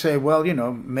to say, well, you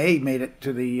know, May made it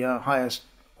to the highest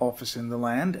office in the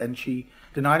land and she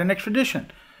denied an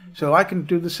extradition. So I can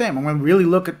do the same. I'm going to really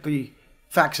look at the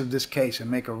facts of this case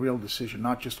and make a real decision,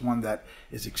 not just one that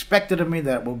is expected of me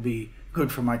that will be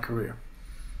good for my career.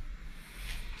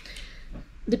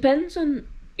 Depends on,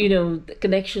 the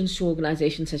connections to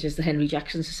organizations such as the Henry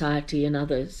Jackson Society and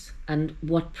others, and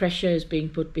what pressure is being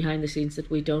put behind the scenes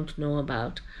that we don't know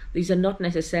about. These are not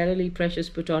necessarily pressures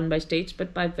put on by states,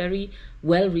 but by very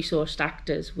well-resourced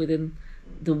actors within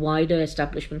the wider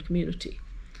establishment community.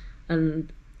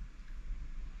 And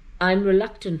I'm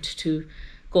reluctant to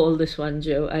call this one,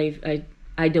 Joe.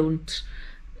 I don't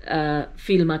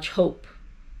feel much hope,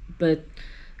 but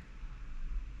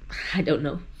I don't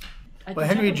know. Well,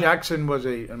 Henry Jackson was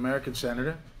an American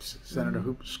senator, Senator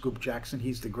Scoop Jackson.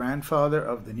 He's the grandfather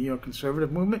of the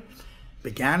neoconservative movement,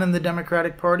 began in the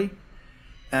Democratic Party,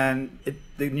 and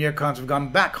the neocons have gone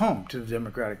back home to the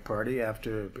Democratic Party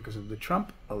because of the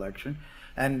Trump election.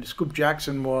 And Scoop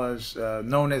Jackson was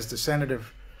known as the senator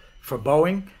for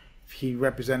Boeing. He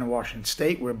represented Washington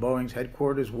State, where Boeing's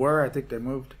headquarters were. I think they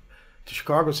moved to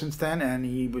Chicago since then, and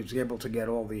he was able to get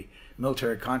all the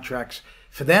military contracts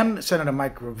for them. Senator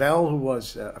Mike Gravel, who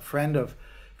was a friend of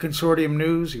Consortium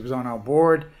News, he was on our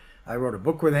board. I wrote a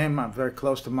book with him. I'm very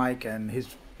close to Mike, and his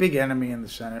big enemy in the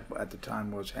Senate at the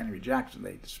time was Henry Jackson.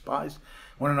 They despised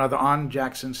one another. On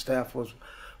Jackson's staff was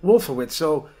Wolfowitz.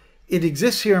 So it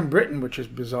exists here in Britain, which is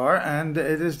bizarre, and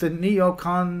it is the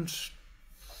neocons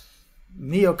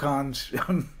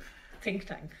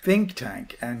think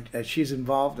tank, and she's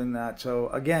involved in that. So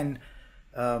again,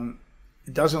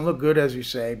 it doesn't look good, as you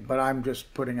say, but I'm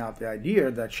just putting out the idea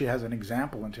that she has an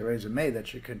example in Theresa May that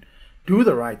she can do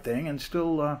the right thing and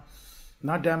still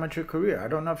not damage her career. I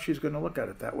don't know if she's going to look at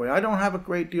it that way. I don't have a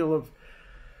great deal of,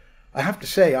 I have to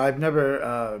say, I've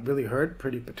never really heard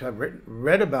Priti Patel,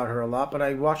 read about her a lot, but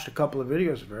I watched a couple of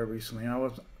videos of her recently, and I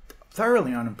was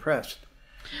thoroughly unimpressed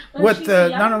with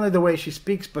not only the way she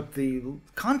speaks, but the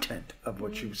content of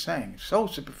what she was saying. So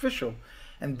superficial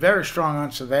and very strong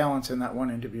on surveillance in that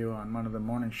one interview on one of the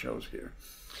morning shows here.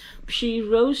 She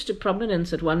rose to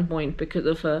prominence at one point because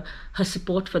of her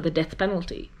support for the death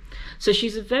penalty. So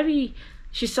she's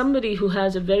somebody who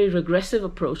has a very regressive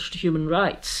approach to human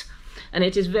rights. And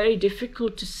it is very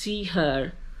difficult to see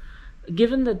her,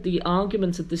 given that the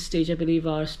arguments at this stage, I believe,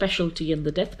 are specialty in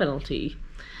the death penalty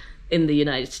in the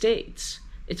United States.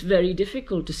 It's very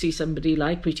difficult to see somebody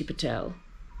like Priti Patel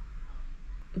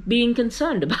being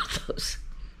concerned about those.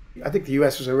 I think the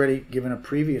U.S. was already given a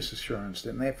previous assurance,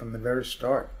 didn't they, from the very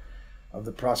start of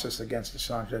the process against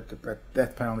Assange, that the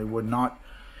death penalty would not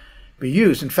be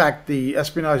used. In fact, the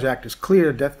Espionage Act is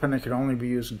clear. Death penalty could only be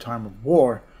used in time of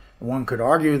war. One could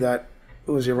argue that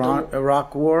it was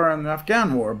Iraq war and the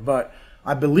Afghan war, but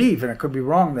I believe, and I could be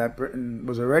wrong, that Britain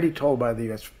was already told by the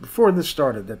U.S. before this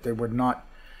started that they would not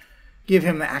give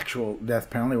him the actual death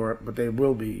penalty, but they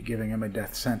will be giving him a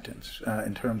death sentence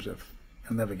in terms of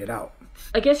living it out.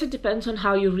 I guess it depends on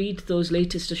how you read those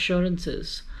latest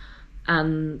assurances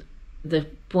and the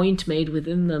point made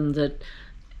within them that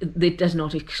it does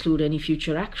not exclude any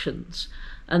future actions.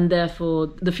 And therefore,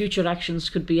 the future actions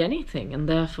could be anything. And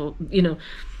therefore,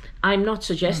 I'm not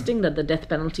suggesting that the death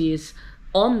penalty is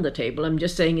on the table. I'm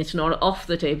just saying it's not off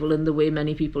the table in the way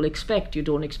many people expect. You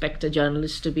don't expect a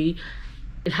journalist to be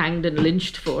hanged and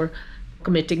lynched for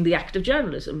committing the act of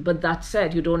journalism. But that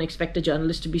said, you don't expect a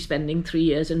journalist to be spending 3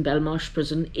 years in Belmarsh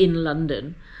prison in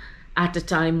London at a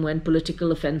time when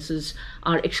political offences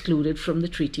are excluded from the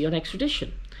Treaty on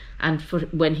Extradition, and for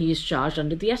when he is charged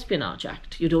under the Espionage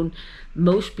Act.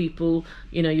 Most people,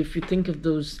 if you think of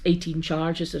those 18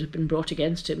 charges that have been brought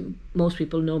against him, most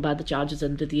people know about the charges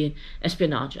under the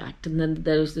Espionage Act. And then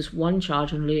there is this one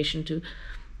charge in relation to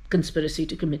conspiracy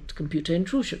to commit computer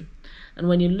intrusion. And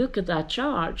when you look at that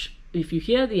charge, if you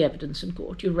hear the evidence in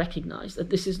court, you recognise that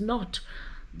this is not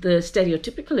the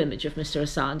stereotypical image of Mr.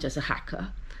 Assange as a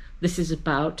hacker. This is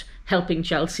about helping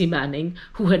Chelsea Manning,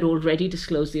 who had already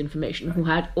disclosed the information, who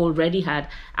had already had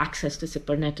access to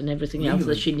SIPRNet and everything else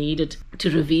that she needed to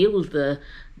reveal the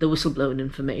whistleblown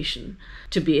information,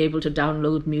 to be able to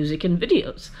download music and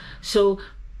videos. So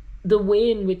the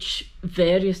way in which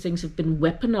various things have been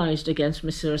weaponized against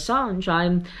Mr. Assange,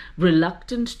 I'm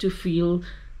reluctant to feel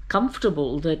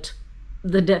comfortable that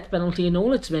the death penalty in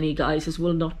all its many guises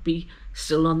will not be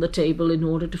still on the table in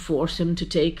order to force him to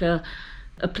take a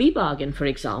plea bargain, for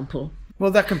example.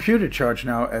 Well, that computer charge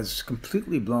now is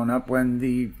completely blown up when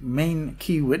the main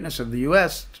key witness of the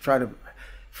U.S. to try to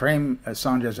frame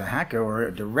Assange as a hacker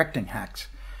or directing hacks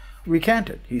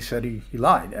recanted. He said he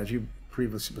lied, as you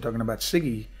previously were talking about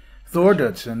Siggy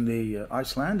Thordarson, the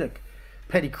Icelandic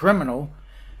petty criminal.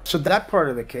 So that part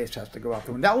of the case has to go out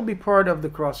the window. That will be part of the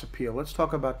cross appeal. Let's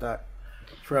talk about that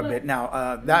for a bit.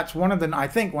 Now, that's one of the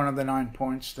 9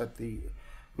 points that the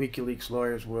WikiLeaks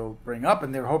lawyers will bring up,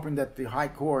 and they're hoping that the High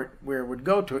Court, where it would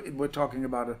go to, we're talking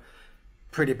about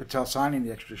Priti Patel signing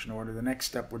the extradition order. The next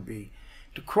step would be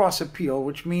to cross appeal,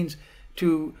 which means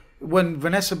when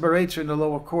Vanessa Baraitser in the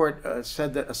lower court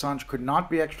said that Assange could not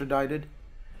be extradited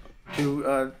to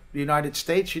the United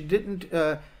States, she didn't.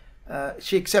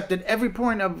 She accepted every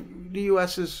point of the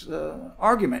U.S.'s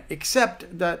argument,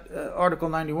 except that Article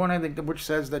 91, I think, which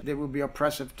says that it would be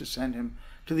oppressive to send him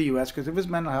to the U.S. because of his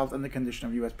mental health and the condition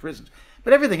of U.S. prisons.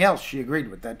 But everything else she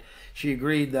agreed with. That she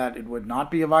agreed that it would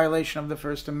not be a violation of the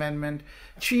First Amendment.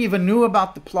 She even knew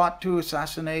about the plot to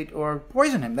assassinate or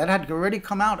poison him. That had already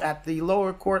come out at the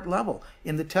lower court level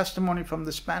in the testimony from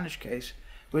the Spanish case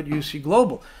with UC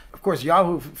Global. Of course,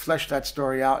 Yahoo fleshed that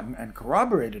story out and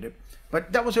corroborated it.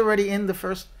 But that was already in the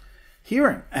first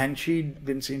hearing, and she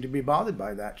didn't seem to be bothered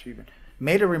by that. She even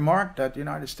made a remark that the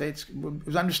United States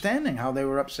was understanding how they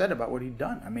were upset about what he'd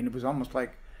done. I mean, it was almost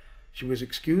like she was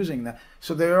excusing that.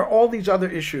 So there are all these other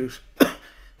issues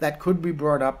that could be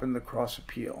brought up in the cross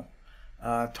appeal.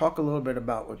 Talk a little bit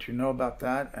about what you know about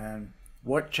that, and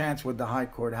what chance would the High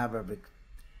Court have of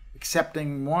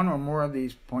accepting one or more of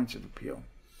these points of appeal?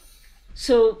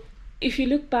 So if you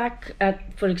look back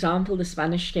at, for example, the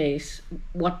Spanish case,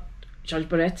 what Judge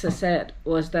Baraitser said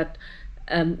was that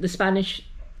the Spanish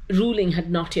ruling had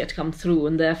not yet come through,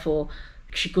 and therefore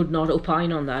she could not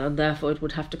opine on that, and therefore it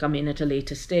would have to come in at a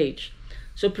later stage.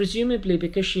 So presumably,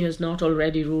 because she has not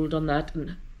already ruled on that,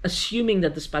 and assuming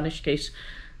that the Spanish case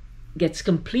gets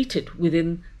completed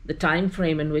within the time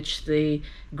frame in which the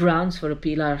grounds for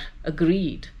appeal are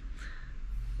agreed,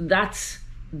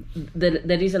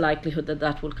 there is a likelihood that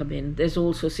that will come in. There's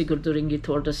also Sigurdur Ingi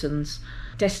Thordarson's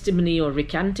testimony or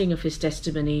recanting of his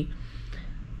testimony.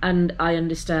 And I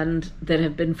understand there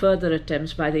have been further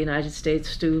attempts by the United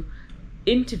States to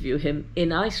interview him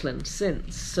in Iceland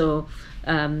since. So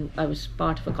I was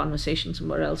part of a conversation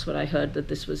somewhere else where I heard that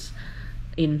this was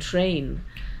in train.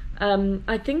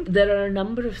 I think there are a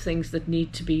number of things that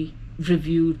need to be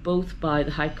reviewed both by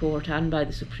the High Court and by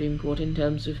the Supreme Court in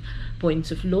terms of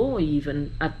points of law,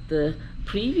 even at the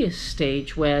previous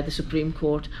stage where the Supreme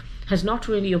Court has not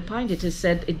really opined. It has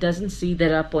said it doesn't see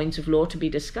there are points of law to be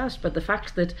discussed, but the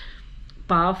fact that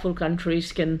powerful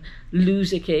countries can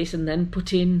lose a case and then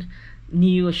put in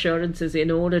new assurances in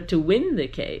order to win the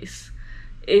case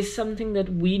is something that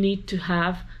we need to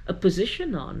have a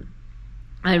position on.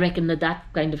 I reckon that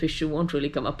kind of issue won't really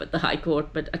come up at the High Court,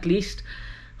 but at least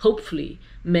hopefully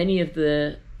many of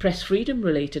the press freedom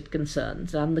related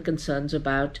concerns and the concerns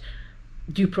about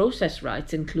due process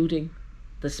rights, including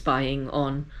the spying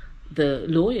on the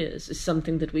lawyers is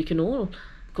something that we can all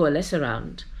coalesce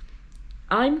around.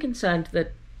 I'm concerned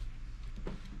that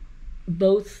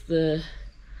both the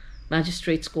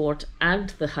Magistrates' Court and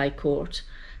the High Court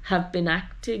have been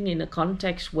acting in a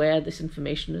context where this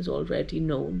information is already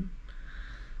known.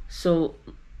 So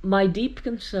my deep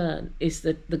concern is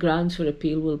that the grounds for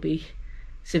appeal will be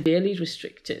severely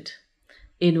restricted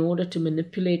in order to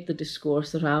manipulate the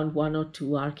discourse around one or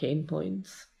two arcane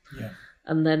points. Yeah.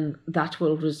 And then that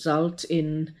will result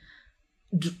in,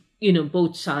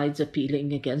 both sides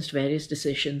appealing against various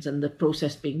decisions and the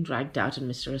process being dragged out and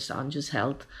Mr. Assange's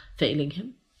health failing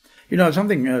him.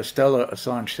 Something Stella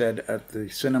Assange said at the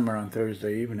cinema on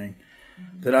Thursday evening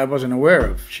that I wasn't aware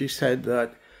of. She said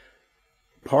that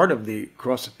part of the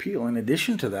cross appeal, in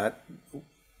addition to that,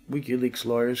 WikiLeaks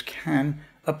lawyers can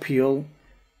appeal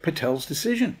Patel's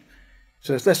decision.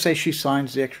 So let's say she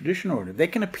signs the extradition order. They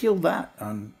can appeal that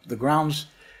on the grounds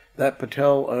that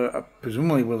Patel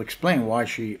presumably will explain why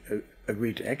she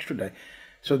agreed to extradite.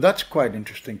 So that's quite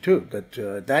interesting too.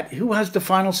 That who has the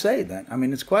final say then? I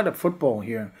mean, it's quite a football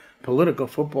here, political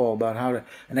football, about how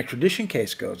an extradition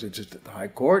case goes. It's just that the High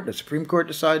Court, the Supreme Court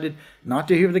decided not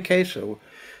to hear the case, so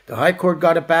the High Court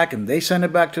got it back and they sent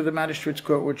it back to the Magistrates'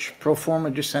 Court, which pro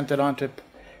forma just sent it on to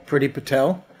Priti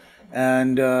Patel.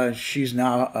 And she's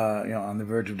now on the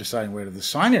verge of deciding whether to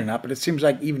sign it or not. But it seems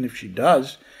like even if she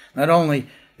does, not only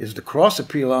is the cross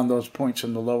appeal on those points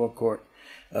in the lower court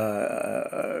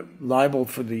liable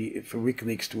for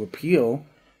WikiLeaks to appeal,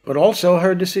 but also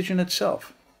her decision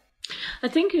itself. I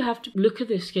think you have to look at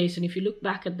this case, and if you look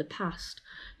back at the past,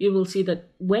 you will see that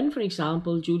when, for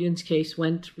example, Julian's case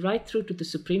went right through to the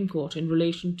Supreme Court in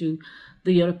relation to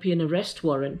the European arrest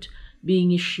warrant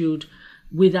being issued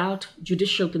without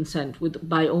judicial consent,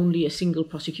 by only a single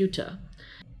prosecutor.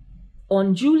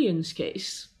 On Julian's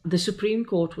case, the Supreme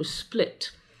Court was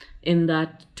split in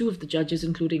that two of the judges,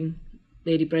 including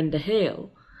Lady Brenda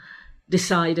Hale,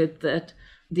 decided that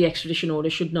the extradition order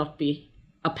should not be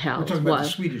upheld. We're talking about the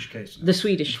Swedish case. The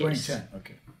Swedish case. 2010,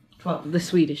 okay. 12. The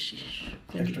Swedish,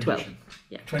 2012.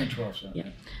 Yeah. 2012, so.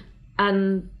 Yeah.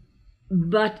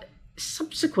 But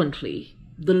subsequently,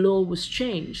 the law was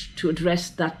changed to address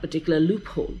that particular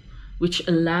loophole, which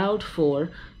allowed for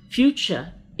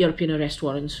future European arrest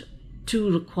warrants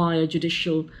to require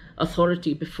judicial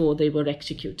authority before they were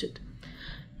executed.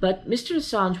 But Mr.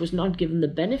 Assange was not given the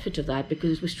benefit of that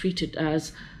because it was treated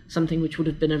as something which would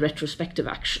have been a retrospective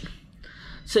action.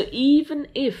 So even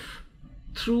if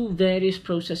through various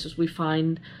processes we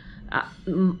find a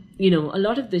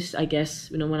lot of this, I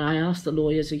guess, when I asked the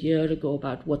lawyers a year ago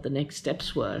about what the next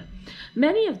steps were,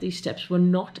 many of these steps were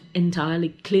not entirely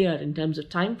clear in terms of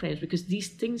timeframes because these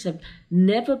things have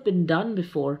never been done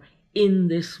before in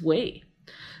this way.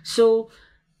 So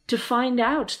to find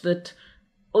out that,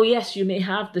 oh yes, you may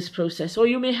have this process or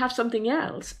you may have something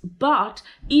else, but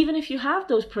even if you have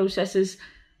those processes,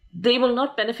 they will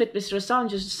not benefit Mr.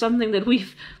 Assange is something that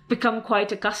we've become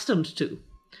quite accustomed to.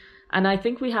 And I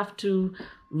think we have to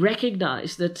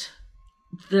recognize that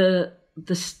the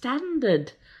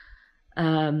standard...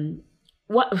 let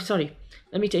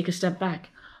me take a step back.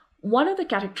 One of the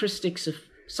characteristics of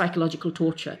psychological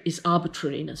torture is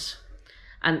arbitrariness.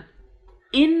 And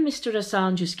in Mr.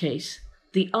 Assange's case,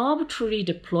 the arbitrary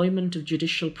deployment of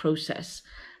judicial process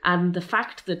and the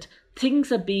fact that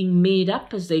things are being made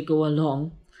up as they go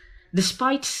along,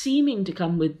 despite seeming to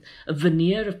come with a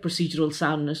veneer of procedural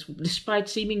soundness, despite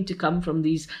seeming to come from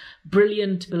these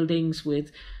brilliant buildings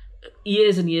with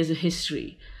years and years of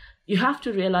history, you have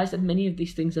to realize that many of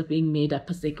these things are being made up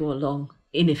as they go along,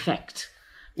 in effect,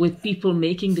 with people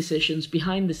making decisions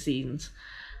behind the scenes,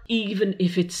 even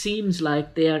if it seems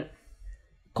like they're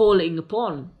calling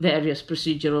upon various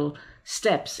procedural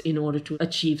steps in order to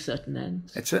achieve certain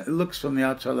ends. It looks from the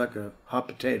outside like a hot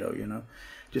potato,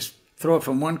 just throw it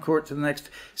from one court to the next.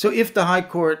 So if the High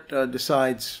Court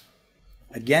decides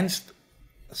against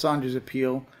Assange's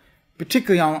appeal,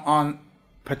 particularly on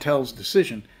Patel's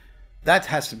decision, that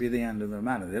has to be the end of the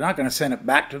matter. They're not going to send it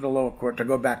back to the lower court to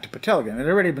go back to Patel again. It had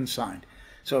already been signed.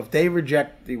 So if they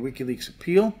reject the WikiLeaks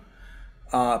appeal,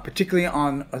 particularly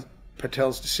on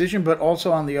Patel's decision, but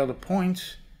also on the other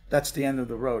points, that's the end of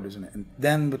the road, isn't it? And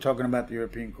then we're talking about the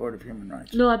European Court of Human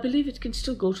Rights. No, I believe it can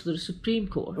still go to the Supreme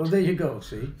Court. Well, there you go,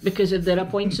 see? Because if there are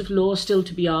points of law still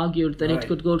to be argued, then it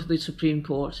could go to the Supreme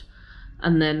Court.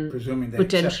 And then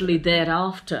potentially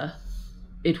thereafter,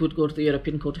 it would go to the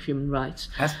European Court of Human Rights.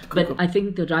 But I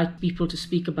think the right people to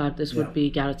speak about this would be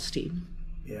Garrett's team.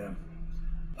 Yeah.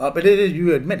 But it is,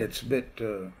 you admit it's a bit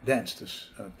dense, this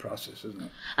process, isn't it?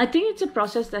 I think it's a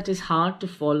process that is hard to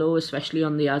follow, especially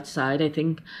on the outside. I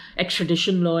think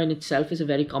extradition law in itself is a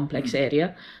very complex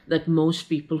area that most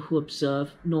people who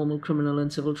observe normal criminal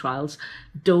and civil trials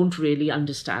don't really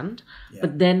understand. Yeah.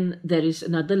 But then there is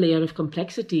another layer of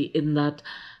complexity in that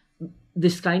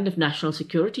this kind of national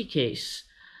security case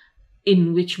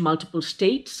in which multiple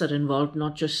states are involved,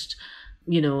 not just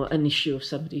an issue of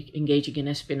somebody engaging in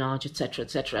espionage,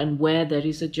 etc., and where there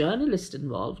is a journalist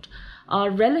involved, are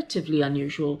relatively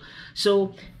unusual.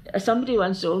 So somebody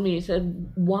once told me, he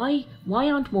said, why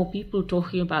aren't more people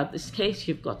talking about this case?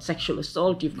 You've got sexual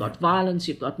assault, you've got violence,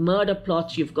 you've got murder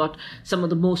plots, you've got some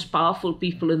of the most powerful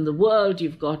people in the world,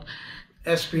 you've got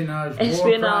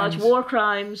espionage, war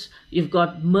crimes, you've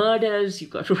got murders, you've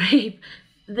got rape.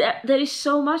 There is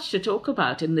so much to talk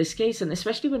about in this case, and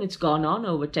especially when it's gone on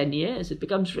over 10 years, it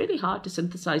becomes really hard to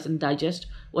synthesize and digest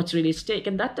what's really at stake.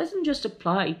 And that doesn't just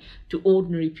apply to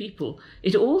ordinary people.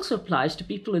 It also applies to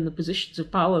people in the positions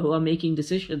of power who are making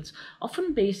decisions,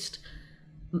 often based,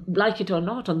 like it or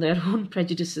not, on their own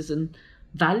prejudices and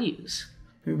values.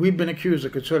 We've been accused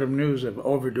at Consortium News of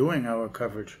overdoing our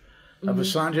coverage of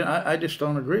Assange. I just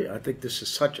don't agree. I think this is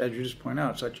such, as you just point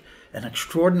out, such an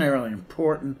extraordinarily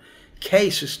important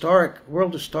case,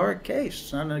 world historic case.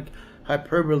 It's not a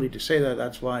hyperbole to say that.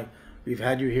 That's why we've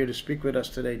had you here to speak with us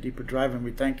today, Deepa Driver, and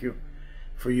we thank you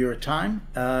for your time.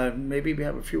 Maybe we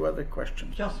have a few other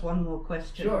questions. Just one more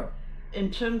question. Sure. In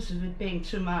terms of it being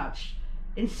too much,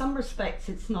 in some respects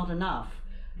it's not enough.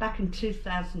 Back in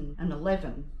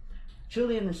 2011,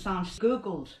 Julian Assange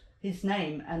Googled his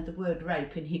name and the word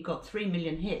rape and he got 3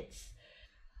 million hits.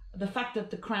 The fact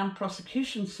that the Crown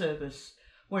Prosecution Service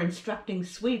were instructing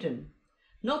Sweden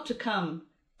not to come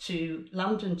to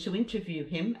London to interview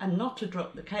him and not to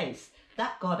drop the case,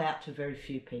 that got out to very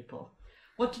few people.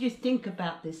 What do you think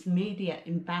about this media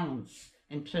imbalance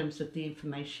in terms of the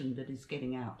information that is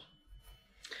getting out?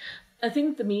 I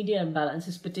think the media imbalance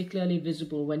is particularly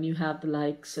visible when you have the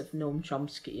likes of Noam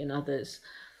Chomsky and others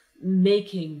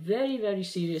making very, very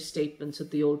serious statements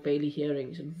at the Old Bailey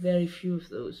hearings, and very few of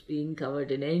those being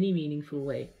covered in any meaningful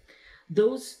way.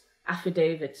 Those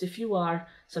affidavits, if you are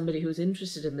somebody who's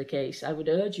interested in the case, I would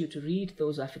urge you to read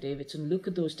those affidavits and look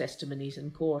at those testimonies in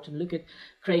court and look at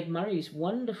Craig Murray's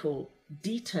wonderful,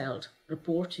 detailed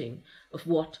reporting of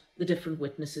what the different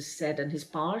witnesses said and his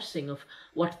parsing of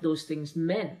what those things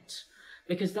meant,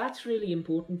 because that's really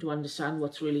important to understand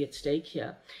what's really at stake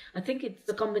here. I think it's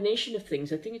a combination of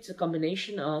things. I think it's a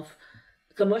combination of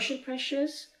commercial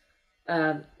pressures,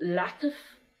 lack of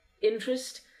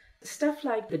interest, stuff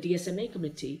like the DSMA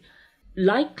committee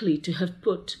likely to have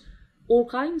put all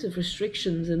kinds of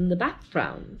restrictions in the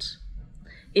background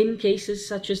in cases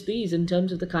such as these in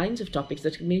terms of the kinds of topics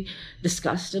that can be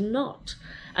discussed and not.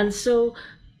 And so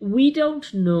we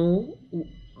don't know,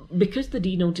 because the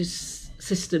D-notice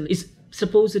system is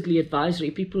supposedly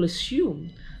advisory, people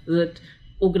assume that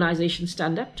organizations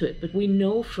stand up to it. But we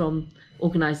know from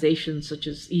organizations such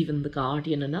as even The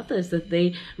Guardian and others that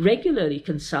they regularly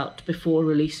consult before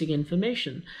releasing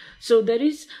information. So there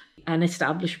is an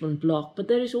establishment block, but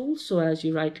there is also, as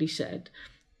you rightly said,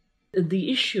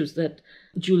 the issues that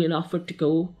Julian offered to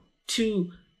go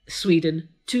to Sweden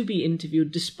to be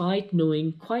interviewed, despite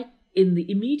knowing quite in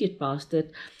the immediate past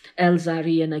that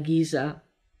El-Zari and Agiza,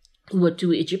 who were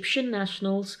two Egyptian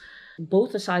nationals,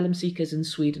 both asylum seekers in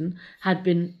Sweden, had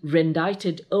been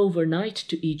rendicted overnight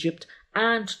to Egypt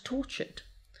and tortured.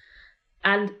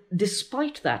 And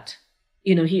despite that,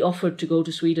 he offered to go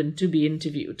to Sweden to be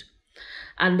interviewed.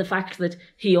 And the fact that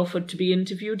he offered to be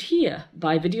interviewed here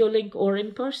by video link or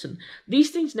in person, these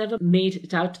things never made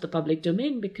it out to the public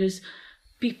domain because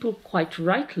people quite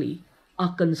rightly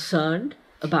are concerned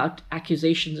about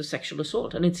accusations of sexual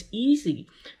assault. And it's easy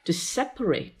to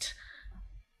separate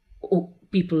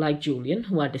people like Julian,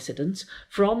 who are dissidents,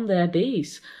 from their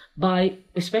base, by,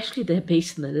 especially their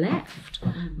base in the left,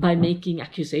 by making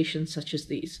accusations such as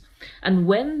these. And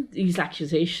when these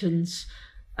accusations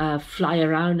fly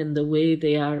around in the way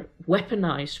they are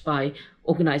weaponized by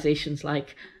organizations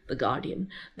like The Guardian,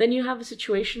 then you have a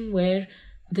situation where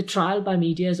the trial by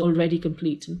media is already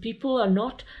complete and people are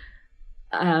not,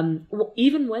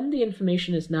 even when the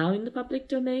information is now in the public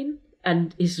domain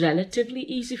and is relatively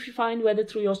easy to find, whether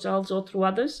through yourselves or through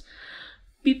others,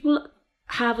 people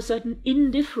have a certain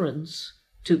indifference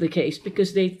to the case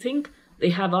because they think They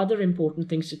have other important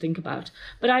things to think about.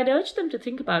 But I'd urge them to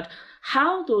think about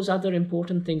how those other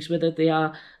important things, whether they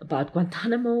are about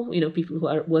Guantanamo, people who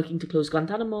are working to close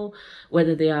Guantanamo,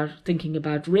 whether they are thinking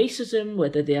about racism,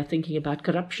 whether they are thinking about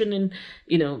corruption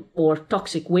or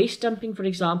toxic waste dumping, for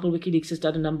example. WikiLeaks has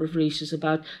done a number of releases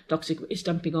about toxic waste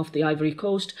dumping off the Ivory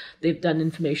Coast. They've done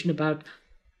information about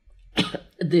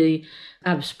the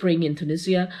Arab Spring in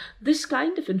Tunisia. This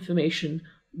kind of information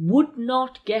would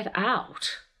not get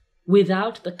out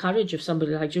without the courage of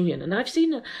somebody like Julian. And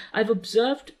I've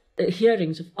observed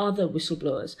hearings of other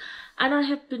whistleblowers, and I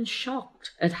have been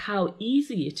shocked at how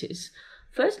easy it is,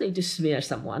 firstly, to smear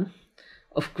someone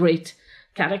of great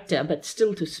character, but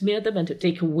still to smear them and to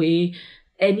take away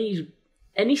any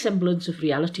semblance of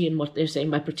reality in what they're saying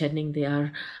by pretending they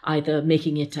are either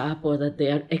making it up or that they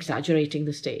are exaggerating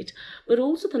the state. But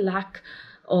also the lack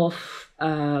of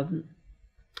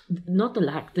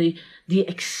the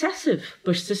excessive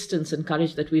persistence and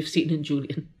courage that we've seen in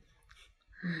Julian,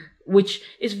 which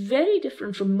is very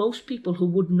different from most people who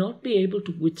would not be able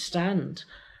to withstand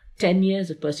 10 years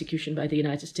of persecution by the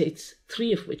United States,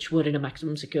 3 of which were in a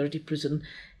maximum security prison,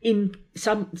 in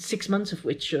some 6 months of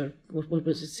which, or what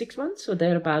was it, 6 months or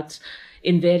thereabouts,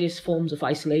 in various forms of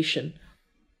isolation.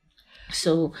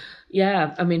 So,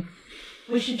 yeah, I mean...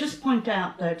 We should just point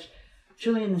out that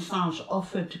Julian Assange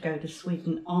offered to go to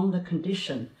Sweden on the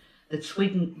condition that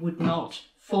Sweden would not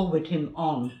forward him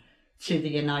on to the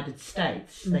United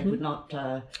States. They would not...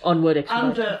 Onward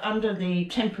under the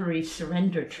Temporary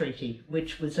Surrender Treaty,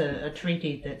 which was a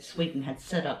treaty that Sweden had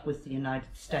set up with the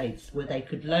United States, where they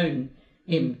could loan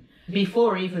him,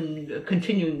 before even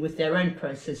continuing with their own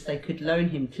process, they could loan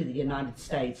him to the United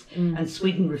States, and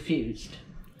Sweden refused,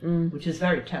 which is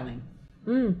very telling.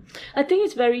 I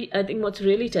think what's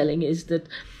really telling is that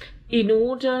in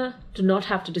order to not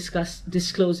have to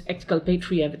disclose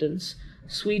exculpatory evidence,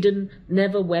 Sweden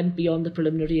never went beyond the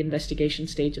preliminary investigation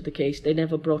stage of the case. They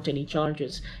never brought any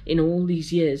charges in all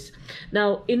these years.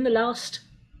 Now, in the last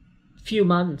few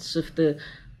months of the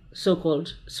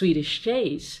so-called Swedish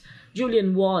case,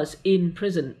 Julian was in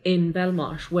prison in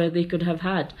Belmarsh, where they could have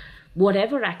had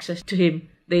whatever access to him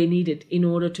they needed in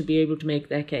order to be able to make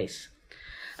their case.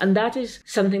 And that is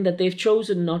something that they've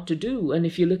chosen not to do. And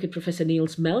if you look at Professor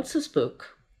Niels Meltzer's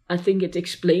book, I think it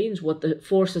explains what the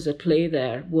forces at play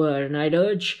there were. And I'd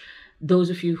urge those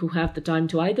of you who have the time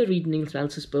to either read Niels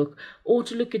Meltzer's book or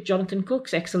to look at Jonathan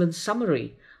Cook's excellent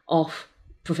summary of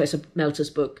Professor Meltzer's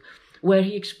book, where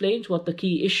he explains what the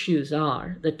key issues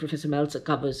are that Professor Meltzer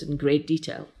covers in great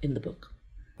detail in the book.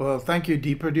 Well, thank you,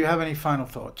 Deepa. Do you have any final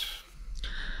thoughts?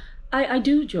 I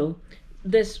do, Joe.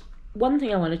 There's one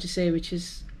thing I wanted to say, which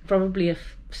is probably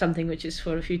something which is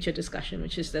for a future discussion,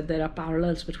 which is that there are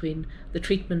parallels between the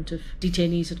treatment of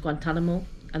detainees at Guantanamo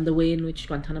and the way in which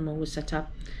Guantanamo was set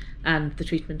up and the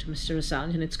treatment of Mr.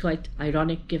 Assange. And it's quite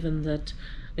ironic, given that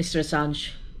Mr.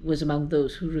 Assange was among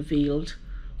those who revealed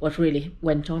what really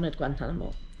went on at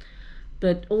Guantanamo.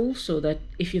 But also that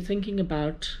if you're thinking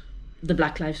about the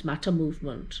Black Lives Matter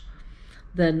movement,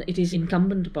 then it is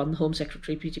incumbent upon the Home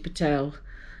Secretary, Priti Patel,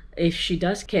 if she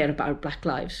does care about Black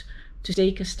lives, to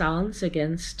take a stance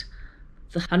against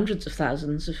the hundreds of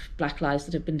thousands of Black lives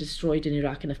that have been destroyed in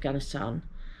Iraq and Afghanistan,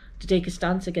 to take a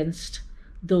stance against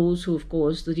those who have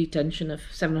caused the detention of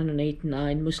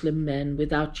 789 Muslim men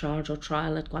without charge or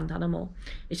trial at Guantanamo.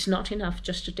 It's not enough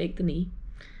just to take the knee.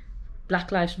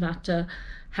 Black Lives Matter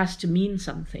has to mean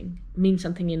something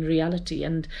in reality.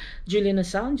 And Julian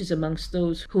Assange is amongst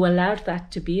those who allowed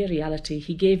that to be a reality.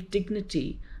 He gave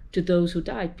dignity to those who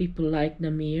died, people like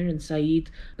Namir and Saeed,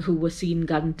 who were seen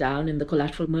gunned down in the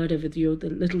collateral murder video, the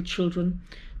little children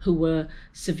who were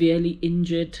severely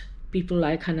injured, people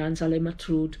like Hanan Saleh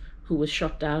Matroud, who was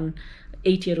shot down,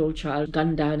 8-year-old child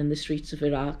gunned down in the streets of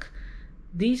Iraq.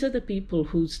 These are the people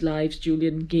whose lives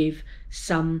Julian gave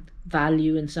some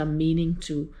value and some meaning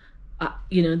to.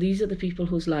 These are the people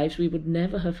whose lives we would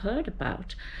never have heard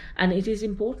about. And it is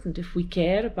important, if we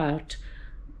care about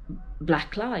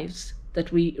Black lives,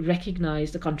 that we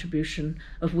recognise the contribution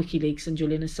of WikiLeaks and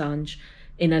Julian Assange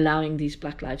in allowing these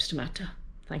Black lives to matter.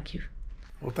 Thank you.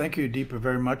 Well, thank you, Deepa,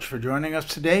 very much for joining us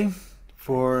today.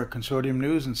 For Consortium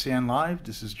News and CN Live,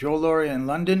 this is Joe Lauria in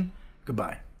London.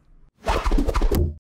 Goodbye.